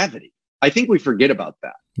was gravity. I think we forget about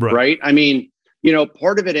that, right? I mean,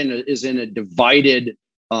 part of it is in a divided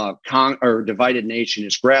divided nation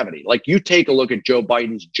is gravity. Like you take a look at Joe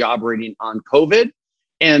Biden's job rating on COVID,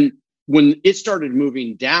 and when it started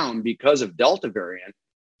moving down because of Delta variant,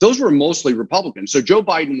 those were mostly Republicans. So Joe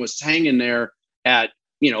Biden was hanging there at,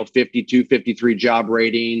 52, 53 job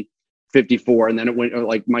rating, 54. And then it went,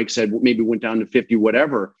 like Mike said, maybe went down to 50,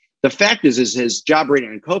 whatever. The fact is his job rating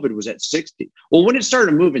on COVID was at 60. Well, when it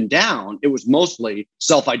started moving down, it was mostly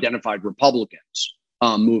self-identified Republicans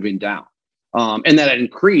moving down. And that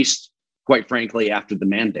increased, quite frankly, after the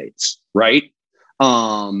mandates, right?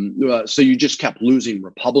 So you just kept losing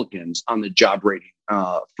Republicans on the job rating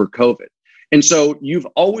for COVID. And so you've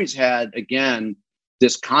always had, again,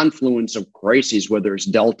 this confluence of crises, whether it's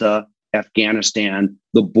Delta, Afghanistan,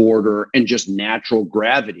 the border, and just natural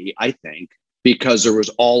gravity, I think, because there was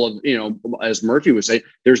all of, as Murphy would say,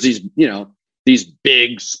 there's these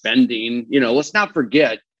big spending, let's not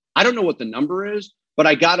forget, I don't know what the number is, but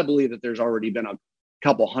I got to believe that there's already been a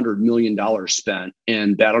couple $100 million spent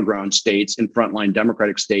in battleground states, in frontline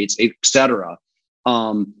Democratic states, et cetera,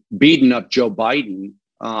 beating up Joe Biden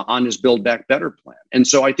on his Build Back Better plan. And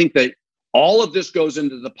so I think that all of this goes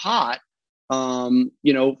into the pot,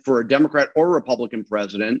 for a Democrat or Republican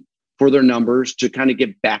president for their numbers to kind of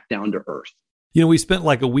get back down to earth. We spent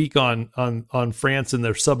like a week on France and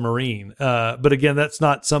their submarine. But again, that's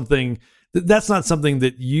not something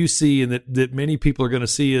that you see and that many people are going to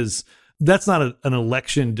see that's not an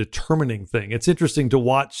election determining thing. It's interesting to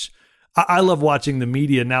watch. I love watching the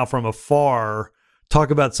media now from afar talk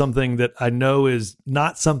about something that I know is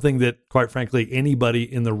not something that, quite frankly, anybody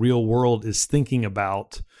in the real world is thinking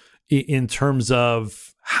about in terms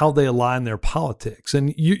of how they align their politics.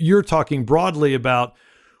 And you're talking broadly about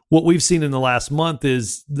what we've seen in the last month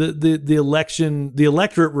is the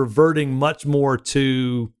electorate reverting much more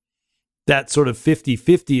to that sort of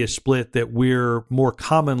 50-50-ish split that we're more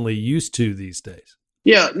commonly used to these days.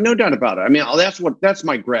 Yeah, no doubt about it. I mean, that's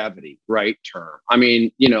my gravity, right, term. I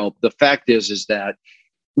mean, the fact is that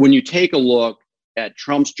when you take a look at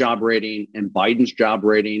Trump's job rating and Biden's job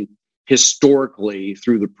rating historically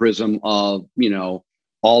through the prism of,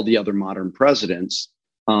 all the other modern presidents,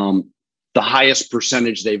 the highest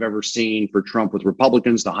percentage they've ever seen for Trump with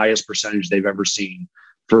Republicans, the highest percentage they've ever seen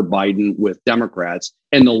for Biden with Democrats,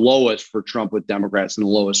 and the lowest for Trump with Democrats and the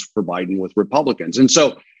lowest for Biden with Republicans. And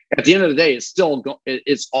so at the end of the day,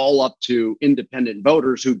 it's all up to independent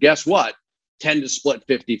voters who, guess what, tend to split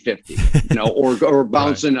 50-50, or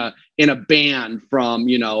bounce right in a band from,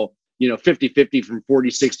 50-50 from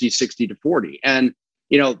 40-60, 60-40. And,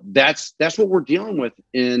 that's what we're dealing with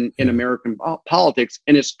in American politics.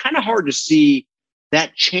 And it's kind of hard to see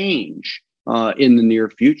that change in the near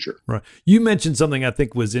future. Right. You mentioned something I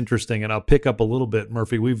think was interesting, and I'll pick up a little bit,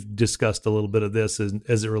 Murphy. We've discussed a little bit of this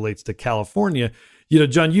as it relates to California.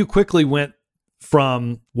 John, you quickly went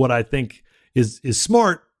from what I think is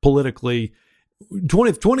smart politically.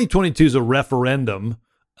 2022 is a referendum,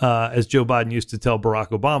 as Joe Biden used to tell Barack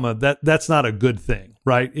Obama, that's not a good thing,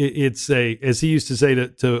 right? It's as he used to say to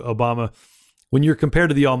Obama, when you're compared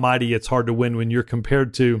to the almighty, it's hard to win. When you're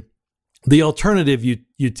compared to the alternative,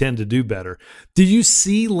 you tend to do better. Do you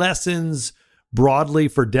see lessons broadly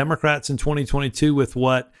for Democrats in 2022 with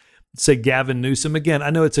what, say, Gavin Newsom? Again, I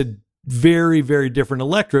know it's a very, very different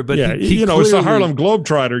electorate, but he it's the Harlem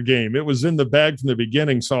Globetrotter game. It was in the bag from the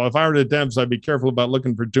beginning. So if I were the Dems, I'd be careful about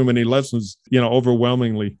looking for too many lessons,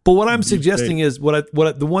 overwhelmingly. But what I'm suggesting is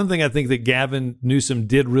the one thing I think that Gavin Newsom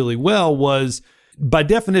did really well was, by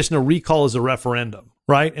definition, a recall is a referendum,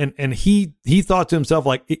 right? And he thought to himself,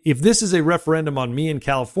 like, if this is a referendum on me in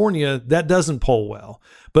California, that doesn't poll well.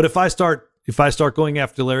 But if I start going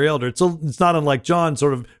after Larry Elder, it's not unlike John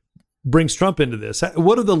sort of brings Trump into this.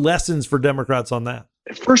 What are the lessons for Democrats on that?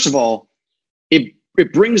 First of all, it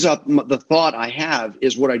brings up the thought I have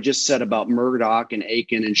is what I just said about Murdoch and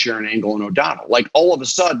Aiken and Sharon Angle and O'Donnell. Like, all of a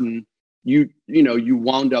sudden, you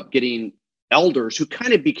wound up getting elders who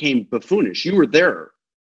kind of became buffoonish. You were there,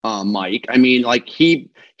 Mike. I mean, like, he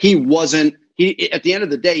at the end of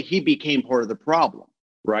the day, he became part of the problem,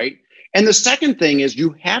 right? And the second thing is,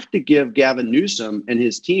 you have to give Gavin Newsom and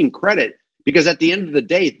his team credit, because at the end of the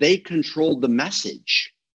day, they controlled the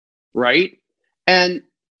message, right? And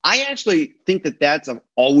I actually think that's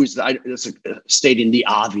stating the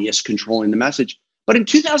obvious, controlling the message. But in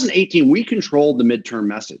 2018, we controlled the midterm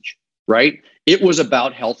message, right? It was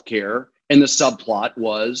about healthcare, and the subplot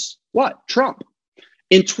was what? Trump.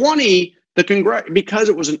 In 20, because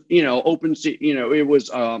it was open, it was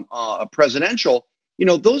a presidential.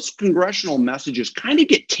 Those congressional messages kind of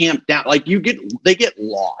get tamped down. Like, they get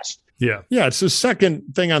lost. Yeah. It's the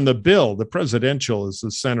second thing on the bill. The presidential is the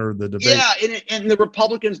center of the debate. Yeah, and the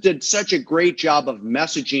Republicans did such a great job of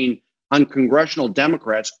messaging on congressional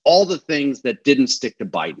Democrats all the things that didn't stick to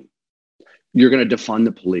Biden. You're going to defund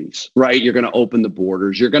the police, right? You're going to open the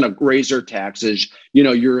borders. You're going to raise their taxes.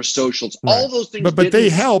 You're a socialist. Right. All those things. But they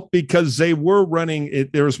help because they were running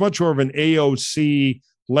it. There was much more of an AOC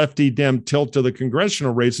lefty Dem tilt to the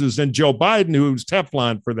congressional races than Joe Biden, who's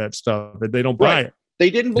Teflon for that stuff. But they don't buy it. They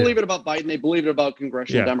didn't believe it about Biden. They believed it about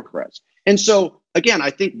congressional Democrats. And so, again, I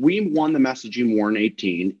think we won the messaging war in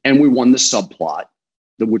 18, and we won the subplot,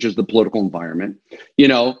 which is the political environment.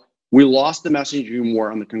 We lost the messaging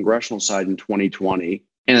war on the congressional side in 2020.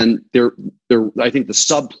 And I think the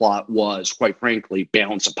subplot was, quite frankly,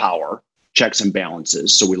 balance of power, checks and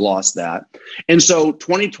balances. So we lost that. And so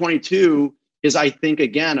 2022 is, I think,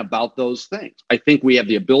 again, about those things. I think we have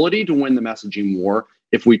the ability to win the messaging war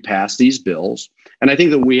if we pass these bills. And I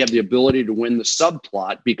think that we have the ability to win the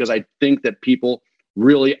subplot, because I think that people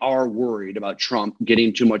really are worried about Trump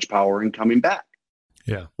getting too much power and coming back.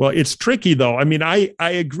 Yeah. Well, it's tricky, though. I mean, I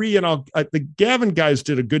agree. The Gavin guys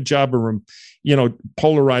did a good job of,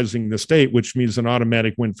 polarizing the state, which means an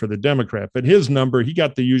automatic win for the Democrat. But his number, he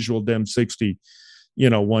got the usual Dem 60,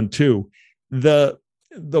 1-2.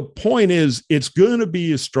 The point is, it's going to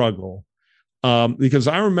be a struggle. Because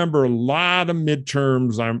I remember a lot of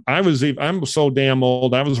midterms. I'm so damn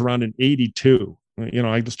old. I was around in 82.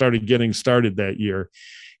 I started getting started that year.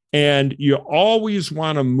 And you always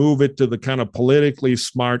want to move it to the kind of politically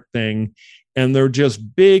smart thing. And they're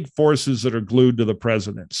just big forces that are glued to the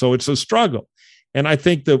president. So it's a struggle. And I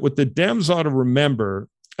think that what the Dems ought to remember,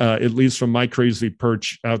 at least from my crazy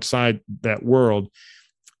perch outside that world,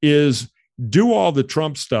 is do all the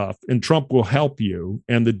Trump stuff and Trump will help you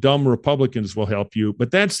and the dumb Republicans will help you.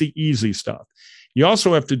 But that's the easy stuff. You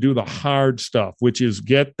also have to do the hard stuff, which is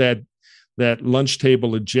get that lunch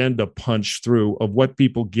table agenda punched through of what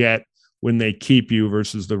people get when they keep you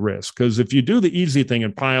versus the risk. Because if you do the easy thing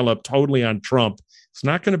and pile up totally on Trump, it's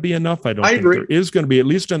not going to be enough. I think agree. There is going to be, at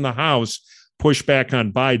least in the House, pushback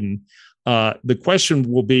on Biden. The question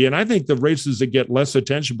will be, and I think the races that get less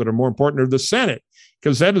attention but are more important are the Senate,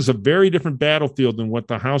 because that is a very different battlefield than what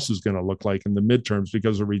the House is going to look like in the midterms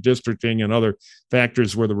because of redistricting and other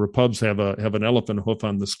factors where the Repubs have an elephant hoof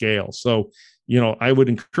on the scale. So, I would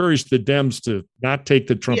encourage the Dems to not take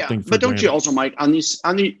the Trump thing for but don't granted. you also, Mike, on these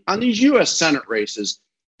U.S. Senate races,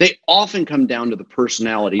 they often come down to the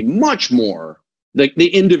personality much more, the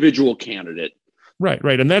individual candidate.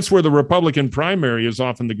 Right. And that's where the Republican primary is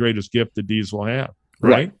often the greatest gift the D's will have.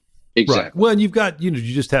 Right. Exactly. Right. Well, and you've got, you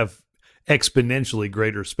just have exponentially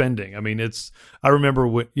greater spending. I mean, I remember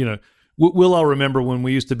what, we'll all remember when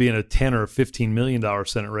we used to be in a 10 or $15 million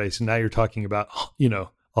Senate race, and now you're talking about,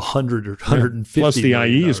 100 or 150. Plus the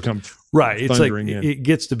IEs come. Right. It's like, in. it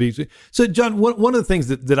gets to be. So John, one of the things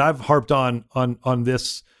that I've harped on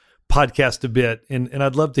this podcast a bit, and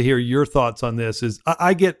I'd love to hear your thoughts on this, is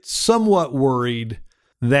I get somewhat worried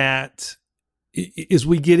that as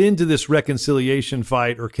we get into this reconciliation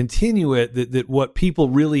fight or continue it, that what people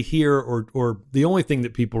really hear, or the only thing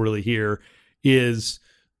that people really hear, is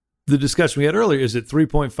the discussion we had earlier. Is it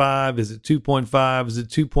 3.5? Is it 2.5? Is it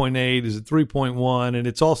 2.8? Is it 3.1? And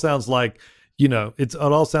it all sounds like, it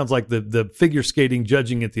all sounds like the figure skating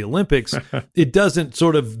judging at the Olympics. It doesn't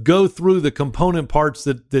sort of go through the component parts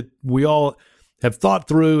that we all have thought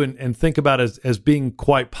through and think about as being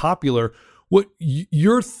quite popular. What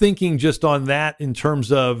you're thinking just on that in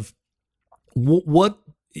terms of what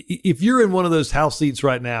if you're in one of those House seats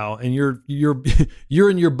right now and you're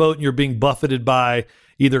in your boat and you're being buffeted by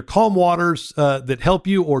either calm waters that help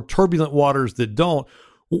you or turbulent waters that don't.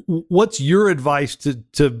 What's your advice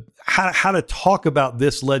to how to talk about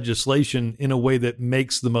this legislation in a way that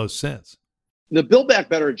makes the most sense? The Build Back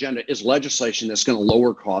Better agenda is legislation that's going to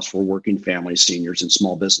lower costs for working families, seniors, and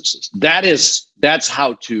small businesses. That's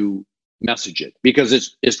how to message it, because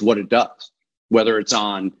it's what it does. Whether it's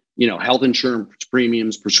on health insurance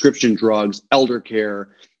premiums, prescription drugs, elder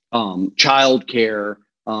care, child care,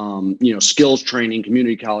 skills training,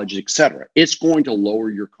 community colleges, et cetera. It's going to lower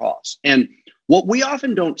your costs. And what we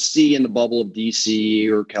often don't see in the bubble of DC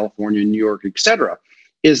or California, New York, et cetera,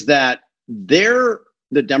 is that the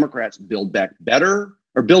Democrats Build Back Better,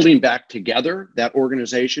 or Building Back Together, that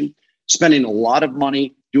organization, spending a lot of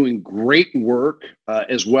money, doing great work,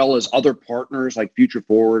 as well as other partners like Future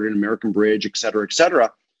Forward and American Bridge, et cetera,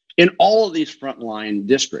 in all of these frontline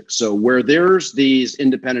districts. So where there's these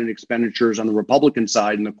independent expenditures on the Republican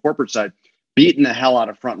side and the corporate side, beating the hell out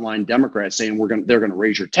of frontline Democrats, saying they're going to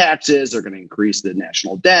raise your taxes, they're going to increase the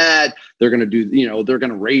national debt, they're going to do, they're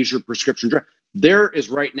going to raise your prescription drug. There is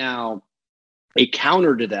right now a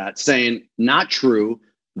counter to that, saying not true.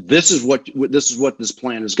 This is what this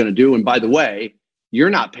plan is going to do. And by the way, you're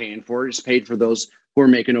not paying for it. It's paid for those who are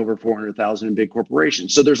making over $400,000 in big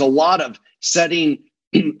corporations. So there's a lot of setting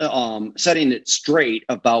it straight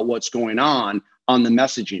about what's going on the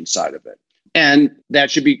messaging side of it. And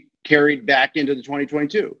that should be carried back into the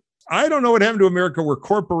 2022. I don't know what happened to America where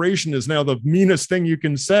corporation is now the meanest thing you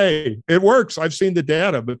can say. It works. I've seen the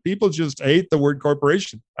data, but people just hate the word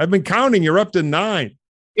corporation. I've been counting. You're up to 9.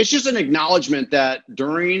 It's just an acknowledgement that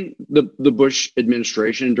during the Bush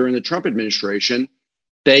administration, during the Trump administration,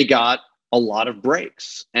 they got a lot of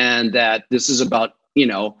breaks, and that this is about,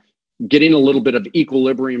 getting a little bit of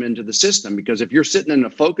equilibrium into the system. Because if you're sitting in a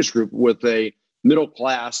focus group with a middle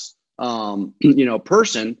class,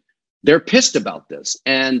 person, they're pissed about this,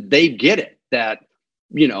 and they get it that,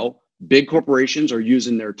 big corporations are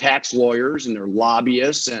using their tax lawyers and their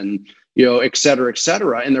lobbyists and, et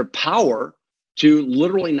cetera, and their power to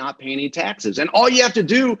literally not pay any taxes. And all you have to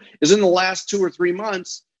do is in the last 2 or 3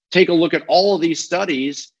 months, take a look at all of these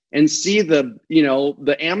studies and see the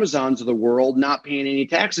Amazons of the world not paying any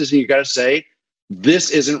taxes. And you got to say, this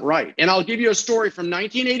isn't right. And I'll give you a story from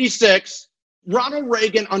 1986. Ronald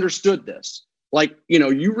Reagan understood this. Like,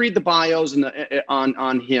 you read the bios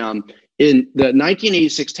on him in the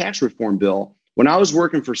 1986 tax reform bill. When I was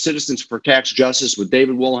working for Citizens for Tax Justice with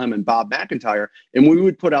David Wilhelm and Bob McIntyre, and we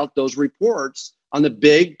would put out those reports on the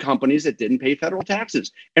big companies that didn't pay federal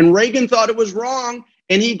taxes. And Reagan thought it was wrong,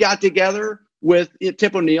 and he got together with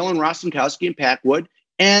Tip O'Neill and Ross Gronkowski and Packwood,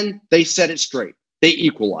 and they set it straight. They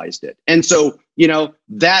equalized it. And so,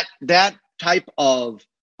 that type of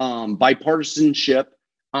bipartisanship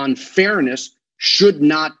on fairness should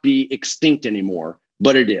not be extinct anymore,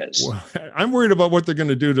 but it is. Well, I'm worried about what they're going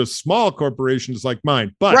to do to small corporations like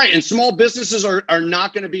mine. But right, and small businesses are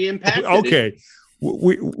not going to be impacted. Okay.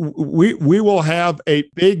 we will have a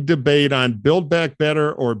big debate on Build Back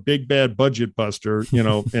Better or Big Bad Budget Buster,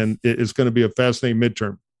 and it's going to be a fascinating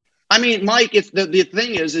midterm. I mean, Mike, it's the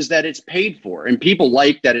thing is that it's paid for, and people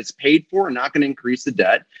like that it's paid for and not going to increase the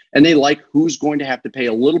debt, and they like who's going to have to pay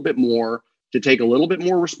a little bit more to take a little bit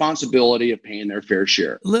more responsibility of paying their fair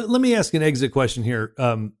share. Let me ask an exit question here,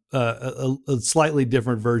 a slightly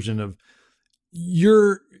different version of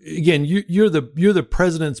you're the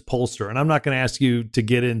president's pollster, and I'm not going to ask you to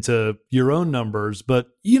get into your own numbers, but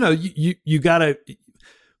you got to.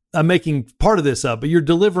 I'm making part of this up, but you're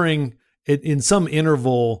delivering it in some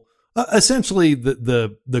interval, essentially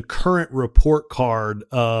the current report card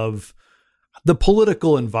of the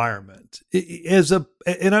political environment.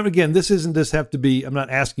 Again, this isn't just have to be. I'm not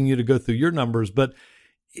asking you to go through your numbers, but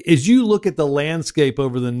as you look at the landscape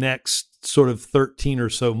over the next sort of 13 or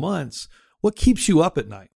so months. What keeps you up at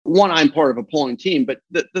night? One, I'm part of a polling team, but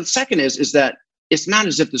the second is that it's not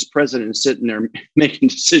as if this president is sitting there making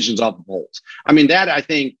decisions off the polls. I mean, that I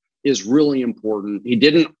think is really important. He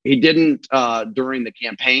didn't during the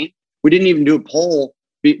campaign. We didn't even do a poll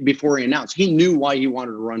before he announced. He knew why he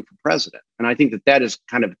wanted to run for president. And I think that is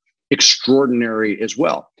kind of extraordinary as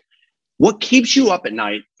well. What keeps you up at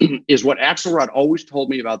night is what Axelrod always told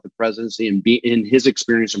me about the presidency and in his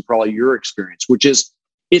experience and probably your experience, which is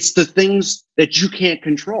it's the things that you can't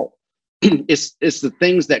control. It's the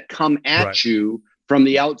things that come at you from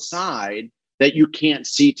the outside that you can't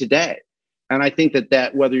see today. And I think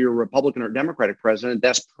that whether you're a Republican or Democratic president,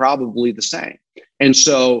 that's probably the same. And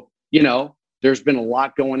so, there's been a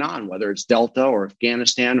lot going on, whether it's Delta or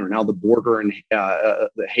Afghanistan or now the border and the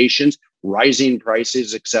Haitians, rising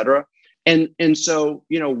prices, et cetera. And so,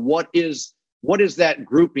 what is that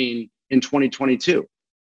grouping in 2022?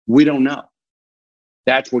 We don't know.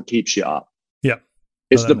 That's what keeps you up. Yeah.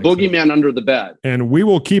 It's the boogeyman under the bed. And we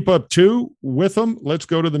will keep up too with them. Let's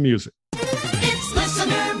go to the music. It's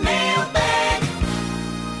listener mailbag.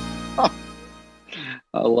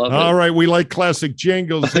 I love it. All right. We like classic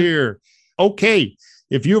jingles here. Okay.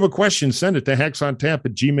 If you have a question, send it to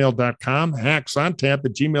hacksontap@gmail.com,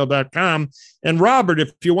 hacksontap@gmail.com. And Robert,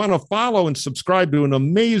 if you want to follow and subscribe to an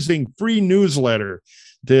amazing free newsletter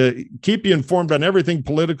to keep you informed on everything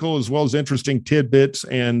political, as well as interesting tidbits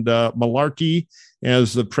and malarkey,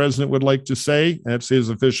 as the president would like to say, that's his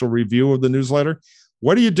official review of the newsletter.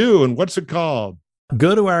 What do you do and what's it called?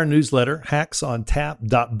 Go to our newsletter,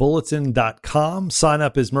 hacksontap.bulletin.com. Sign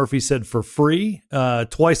up, as Murphy said, for free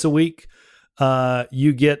twice a week.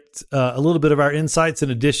 You get a little bit of our insights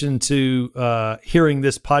in addition to hearing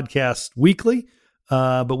this podcast weekly,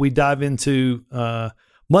 but we dive into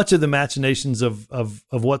much of the machinations of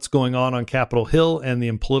what's going on Capitol Hill and the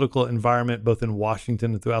political environment, both in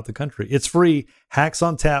Washington and throughout the country. It's free,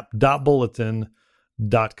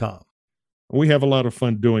 hacksontap.bulletin.com. We have a lot of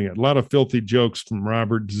fun doing it. A lot of filthy jokes from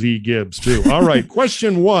Robert Z. Gibbs, too. All right,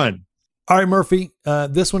 question one. All right, Murphy,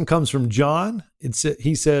 this one comes from John.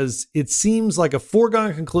 He says, it seems like a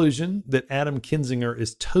foregone conclusion that Adam Kinzinger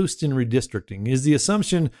is toast in redistricting. Is the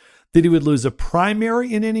assumption that he would lose a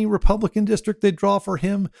primary in any Republican district they draw for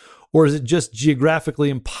him? Or is it just geographically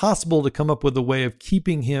impossible to come up with a way of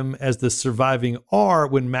keeping him as the surviving R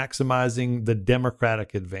when maximizing the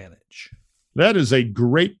Democratic advantage? That is a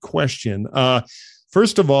great question.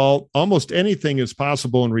 First of all, almost anything is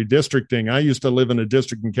possible in redistricting. I used to live in a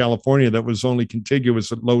district in California that was only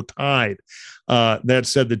contiguous at low tide. That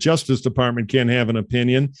said, the Justice Department can't have an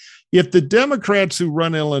opinion. If the Democrats who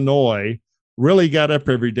run Illinois really got up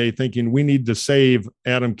every day thinking we need to save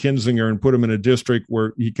Adam Kinzinger and put him in a district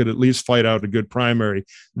where he could at least fight out a good primary,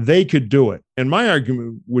 they could do it. And my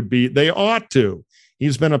argument would be they ought to.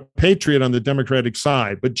 He's been a patriot on the Democratic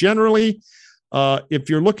side. But generally, if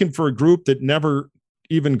you're looking for a group that never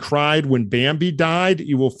even cried when Bambi died,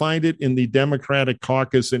 you will find it in the Democratic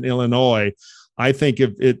caucus in Illinois. I think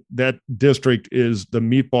if that district is the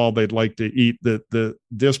meatball they'd like to eat, the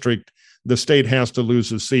district, the state has to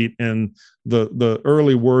lose a seat. And the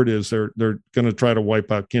early word is they're going to try to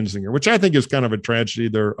wipe out Kinzinger, which I think is kind of a tragedy.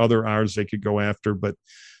 There are other R's they could go after, but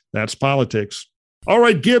that's politics. All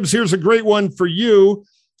right, Gibbs, here's a great one for you.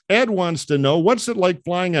 Ed wants to know, what's it like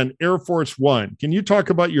flying on Air Force One? Can you talk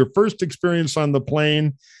about your first experience on the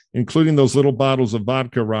plane, including those little bottles of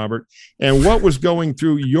vodka, Robert, and what was going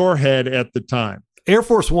through your head at the time? Air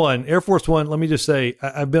Force One, let me just say,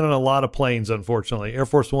 I've been on a lot of planes, unfortunately. Air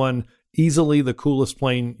Force One, easily the coolest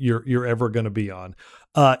plane you're ever going to be on.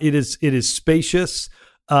 It is spacious.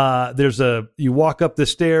 You walk up the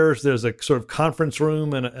stairs, there's a sort of conference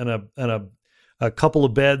room and a couple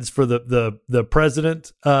of beds for the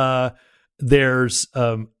president. There's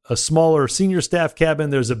a smaller senior staff cabin.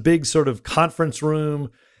 There's a big sort of conference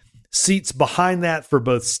room, seats behind that for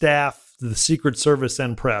both staff, the Secret Service,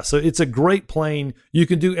 and press. So it's a great plane. You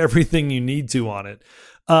can do everything you need to on it.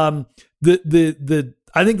 I think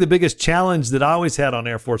the biggest challenge that I always had on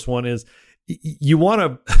Air Force One is you'd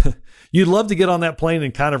love to get on that plane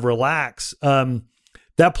and kind of relax.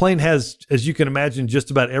 That plane has, as you can imagine,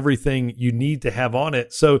 just about everything you need to have on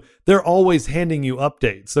it. So they're always handing you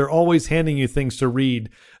updates. They're always handing you things to read.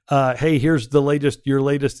 Hey, here's your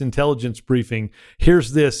latest intelligence briefing.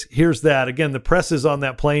 Here's this, here's that. Again, the press is on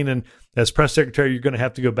that plane, and as press secretary, you're going to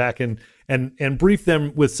have to go back and brief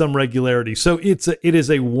them with some regularity. So it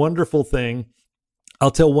is a wonderful thing.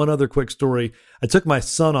 I'll tell one other quick story. I took my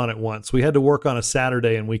son on it once. We had to work on a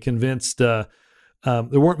Saturday, and we convinced there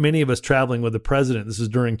weren't many of us traveling with the president. This was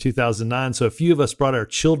during 2009, so a few of us brought our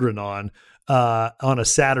children on a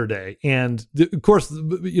Saturday. And of course,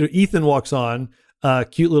 Ethan walks on,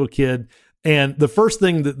 cute little kid. And the first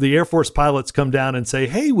thing that the Air Force pilots come down and say,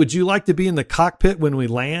 hey, would you like to be in the cockpit when we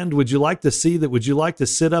land? Would you like to see that? Would you like to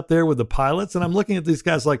sit up there with the pilots? And I'm looking at these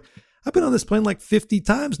guys like, I've been on this plane like 50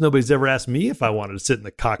 times. Nobody's ever asked me if I wanted to sit in the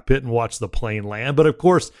cockpit and watch the plane land. But of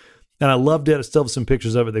course, and I loved it. I still have some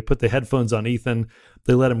pictures of it. They put the headphones on Ethan.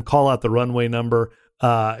 They let him call out the runway number.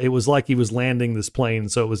 It was like he was landing this plane.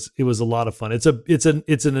 So it was a lot of fun. It's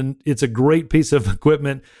a great piece of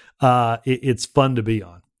equipment. It's fun to be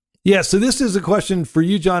on. Yeah. So this is a question for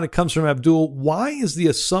you, John. It comes from Abdul. Why is the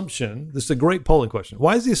assumption, this is a great polling question.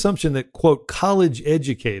 Why is the assumption that, quote, college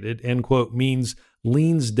educated, end quote, means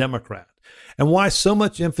leans Democrat? And why so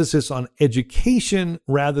much emphasis on education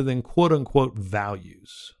rather than, quote unquote,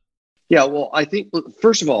 values? Yeah, well, I think,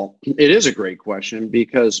 first of all, it is a great question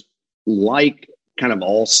because like kind of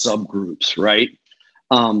all subgroups, right,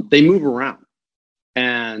 they move around.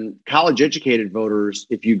 And college educated voters,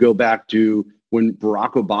 if you go back to when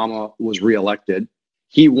Barack Obama was reelected,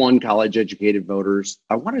 he won college educated voters.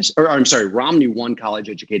 Romney won college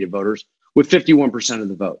educated voters with 51% of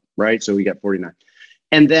the vote, right? So we got 49.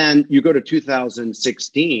 And then you go to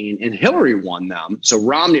 2016 and Hillary won them. So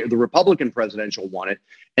Romney, the Republican presidential, won it.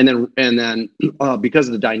 And then because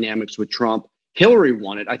of the dynamics with Trump, Hillary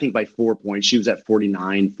won it, I think by 4 points. She was at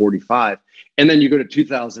 49, 45. And then you go to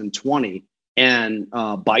 2020 and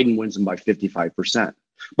Biden wins them by 55%.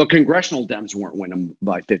 But congressional Dems weren't winning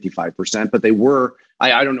by 55%, but they were,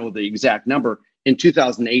 I don't know the exact number. In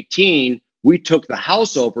 2018, we took the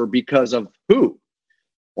House over because of who?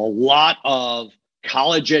 A lot of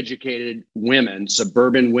college-educated women,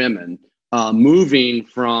 suburban women, moving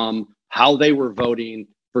from how they were voting,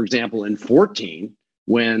 for example, in 14,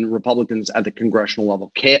 when Republicans at the congressional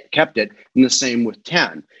level kept it, and the same with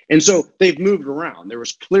 10. And so they've moved around. There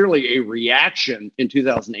was clearly a reaction in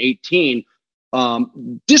 2018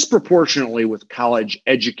 disproportionately with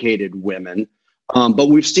college-educated women, but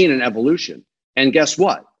we've seen an evolution. And guess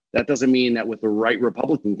what? That doesn't mean that with the right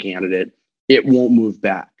Republican candidate, it won't move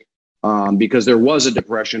back. Because there was a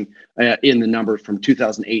depression in the numbers from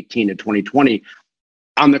 2018 to 2020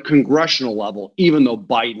 on the congressional level, even though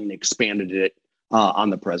Biden expanded it on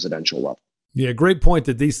the presidential level. Yeah, great point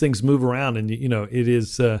that these things move around. And, it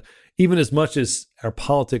is even as much as our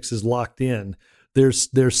politics is locked in, there's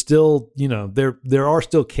still, there are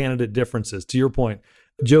still candidate differences. To your point,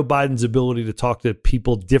 Joe Biden's ability to talk to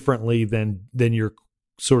people differently than your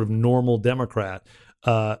sort of normal Democrat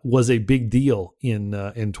was a big deal in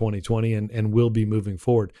 2020 and will be moving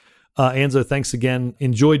forward. Anzo, thanks again.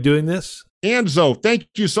 Enjoyed doing this. Anzo, thank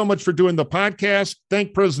you so much for doing the podcast.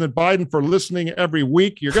 Thank President Biden for listening every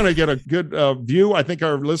week. You're going to get a good view. I think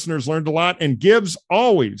our listeners learned a lot. And Gibbs,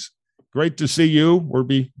 always great to see you. We'll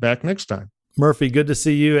be back next time. Murphy, good to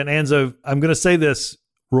see you. And Anzo, I'm going to say this,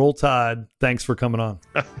 roll tide. Thanks for coming on.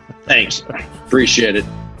 Thanks. Appreciate it.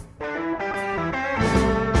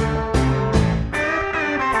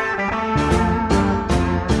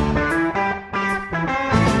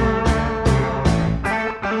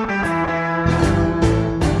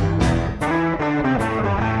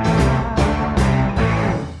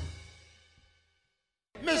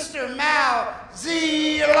 Mr. Mal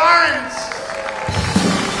Z. Lawrence.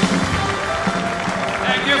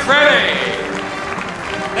 Thank you, Freddie.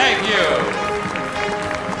 Thank you.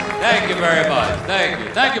 Thank you very much. Thank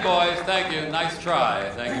you. Thank you, boys. Thank you. Nice try.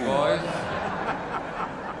 Thank you, boys.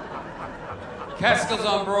 Catskills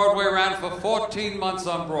on Broadway ran for 14 months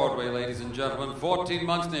on Broadway, ladies and gentlemen. 14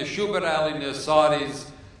 months near Schubert Alley, near Sardi's.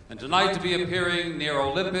 And tonight to be appearing near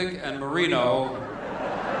Olympic and Marino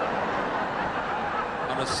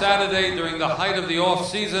on a Saturday during the height of the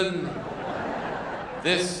off-season.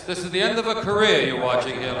 This is the end of a career you're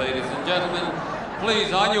watching here, ladies and gentlemen.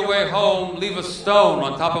 please, on your way home, leave a stone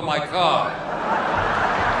on top of my car.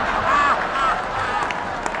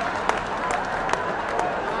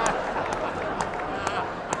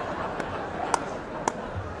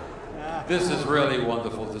 This is really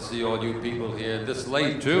wonderful to see all you people here. This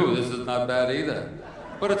late, too. This is not bad either.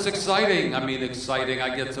 But it's exciting. Exciting.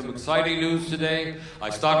 I get some exciting news today.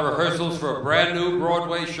 I start rehearsals for a brand new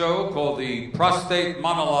Broadway show called The Prostate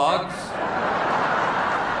Monologues.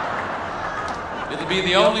 It'll be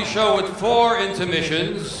the only show with 4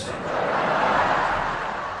 intermissions.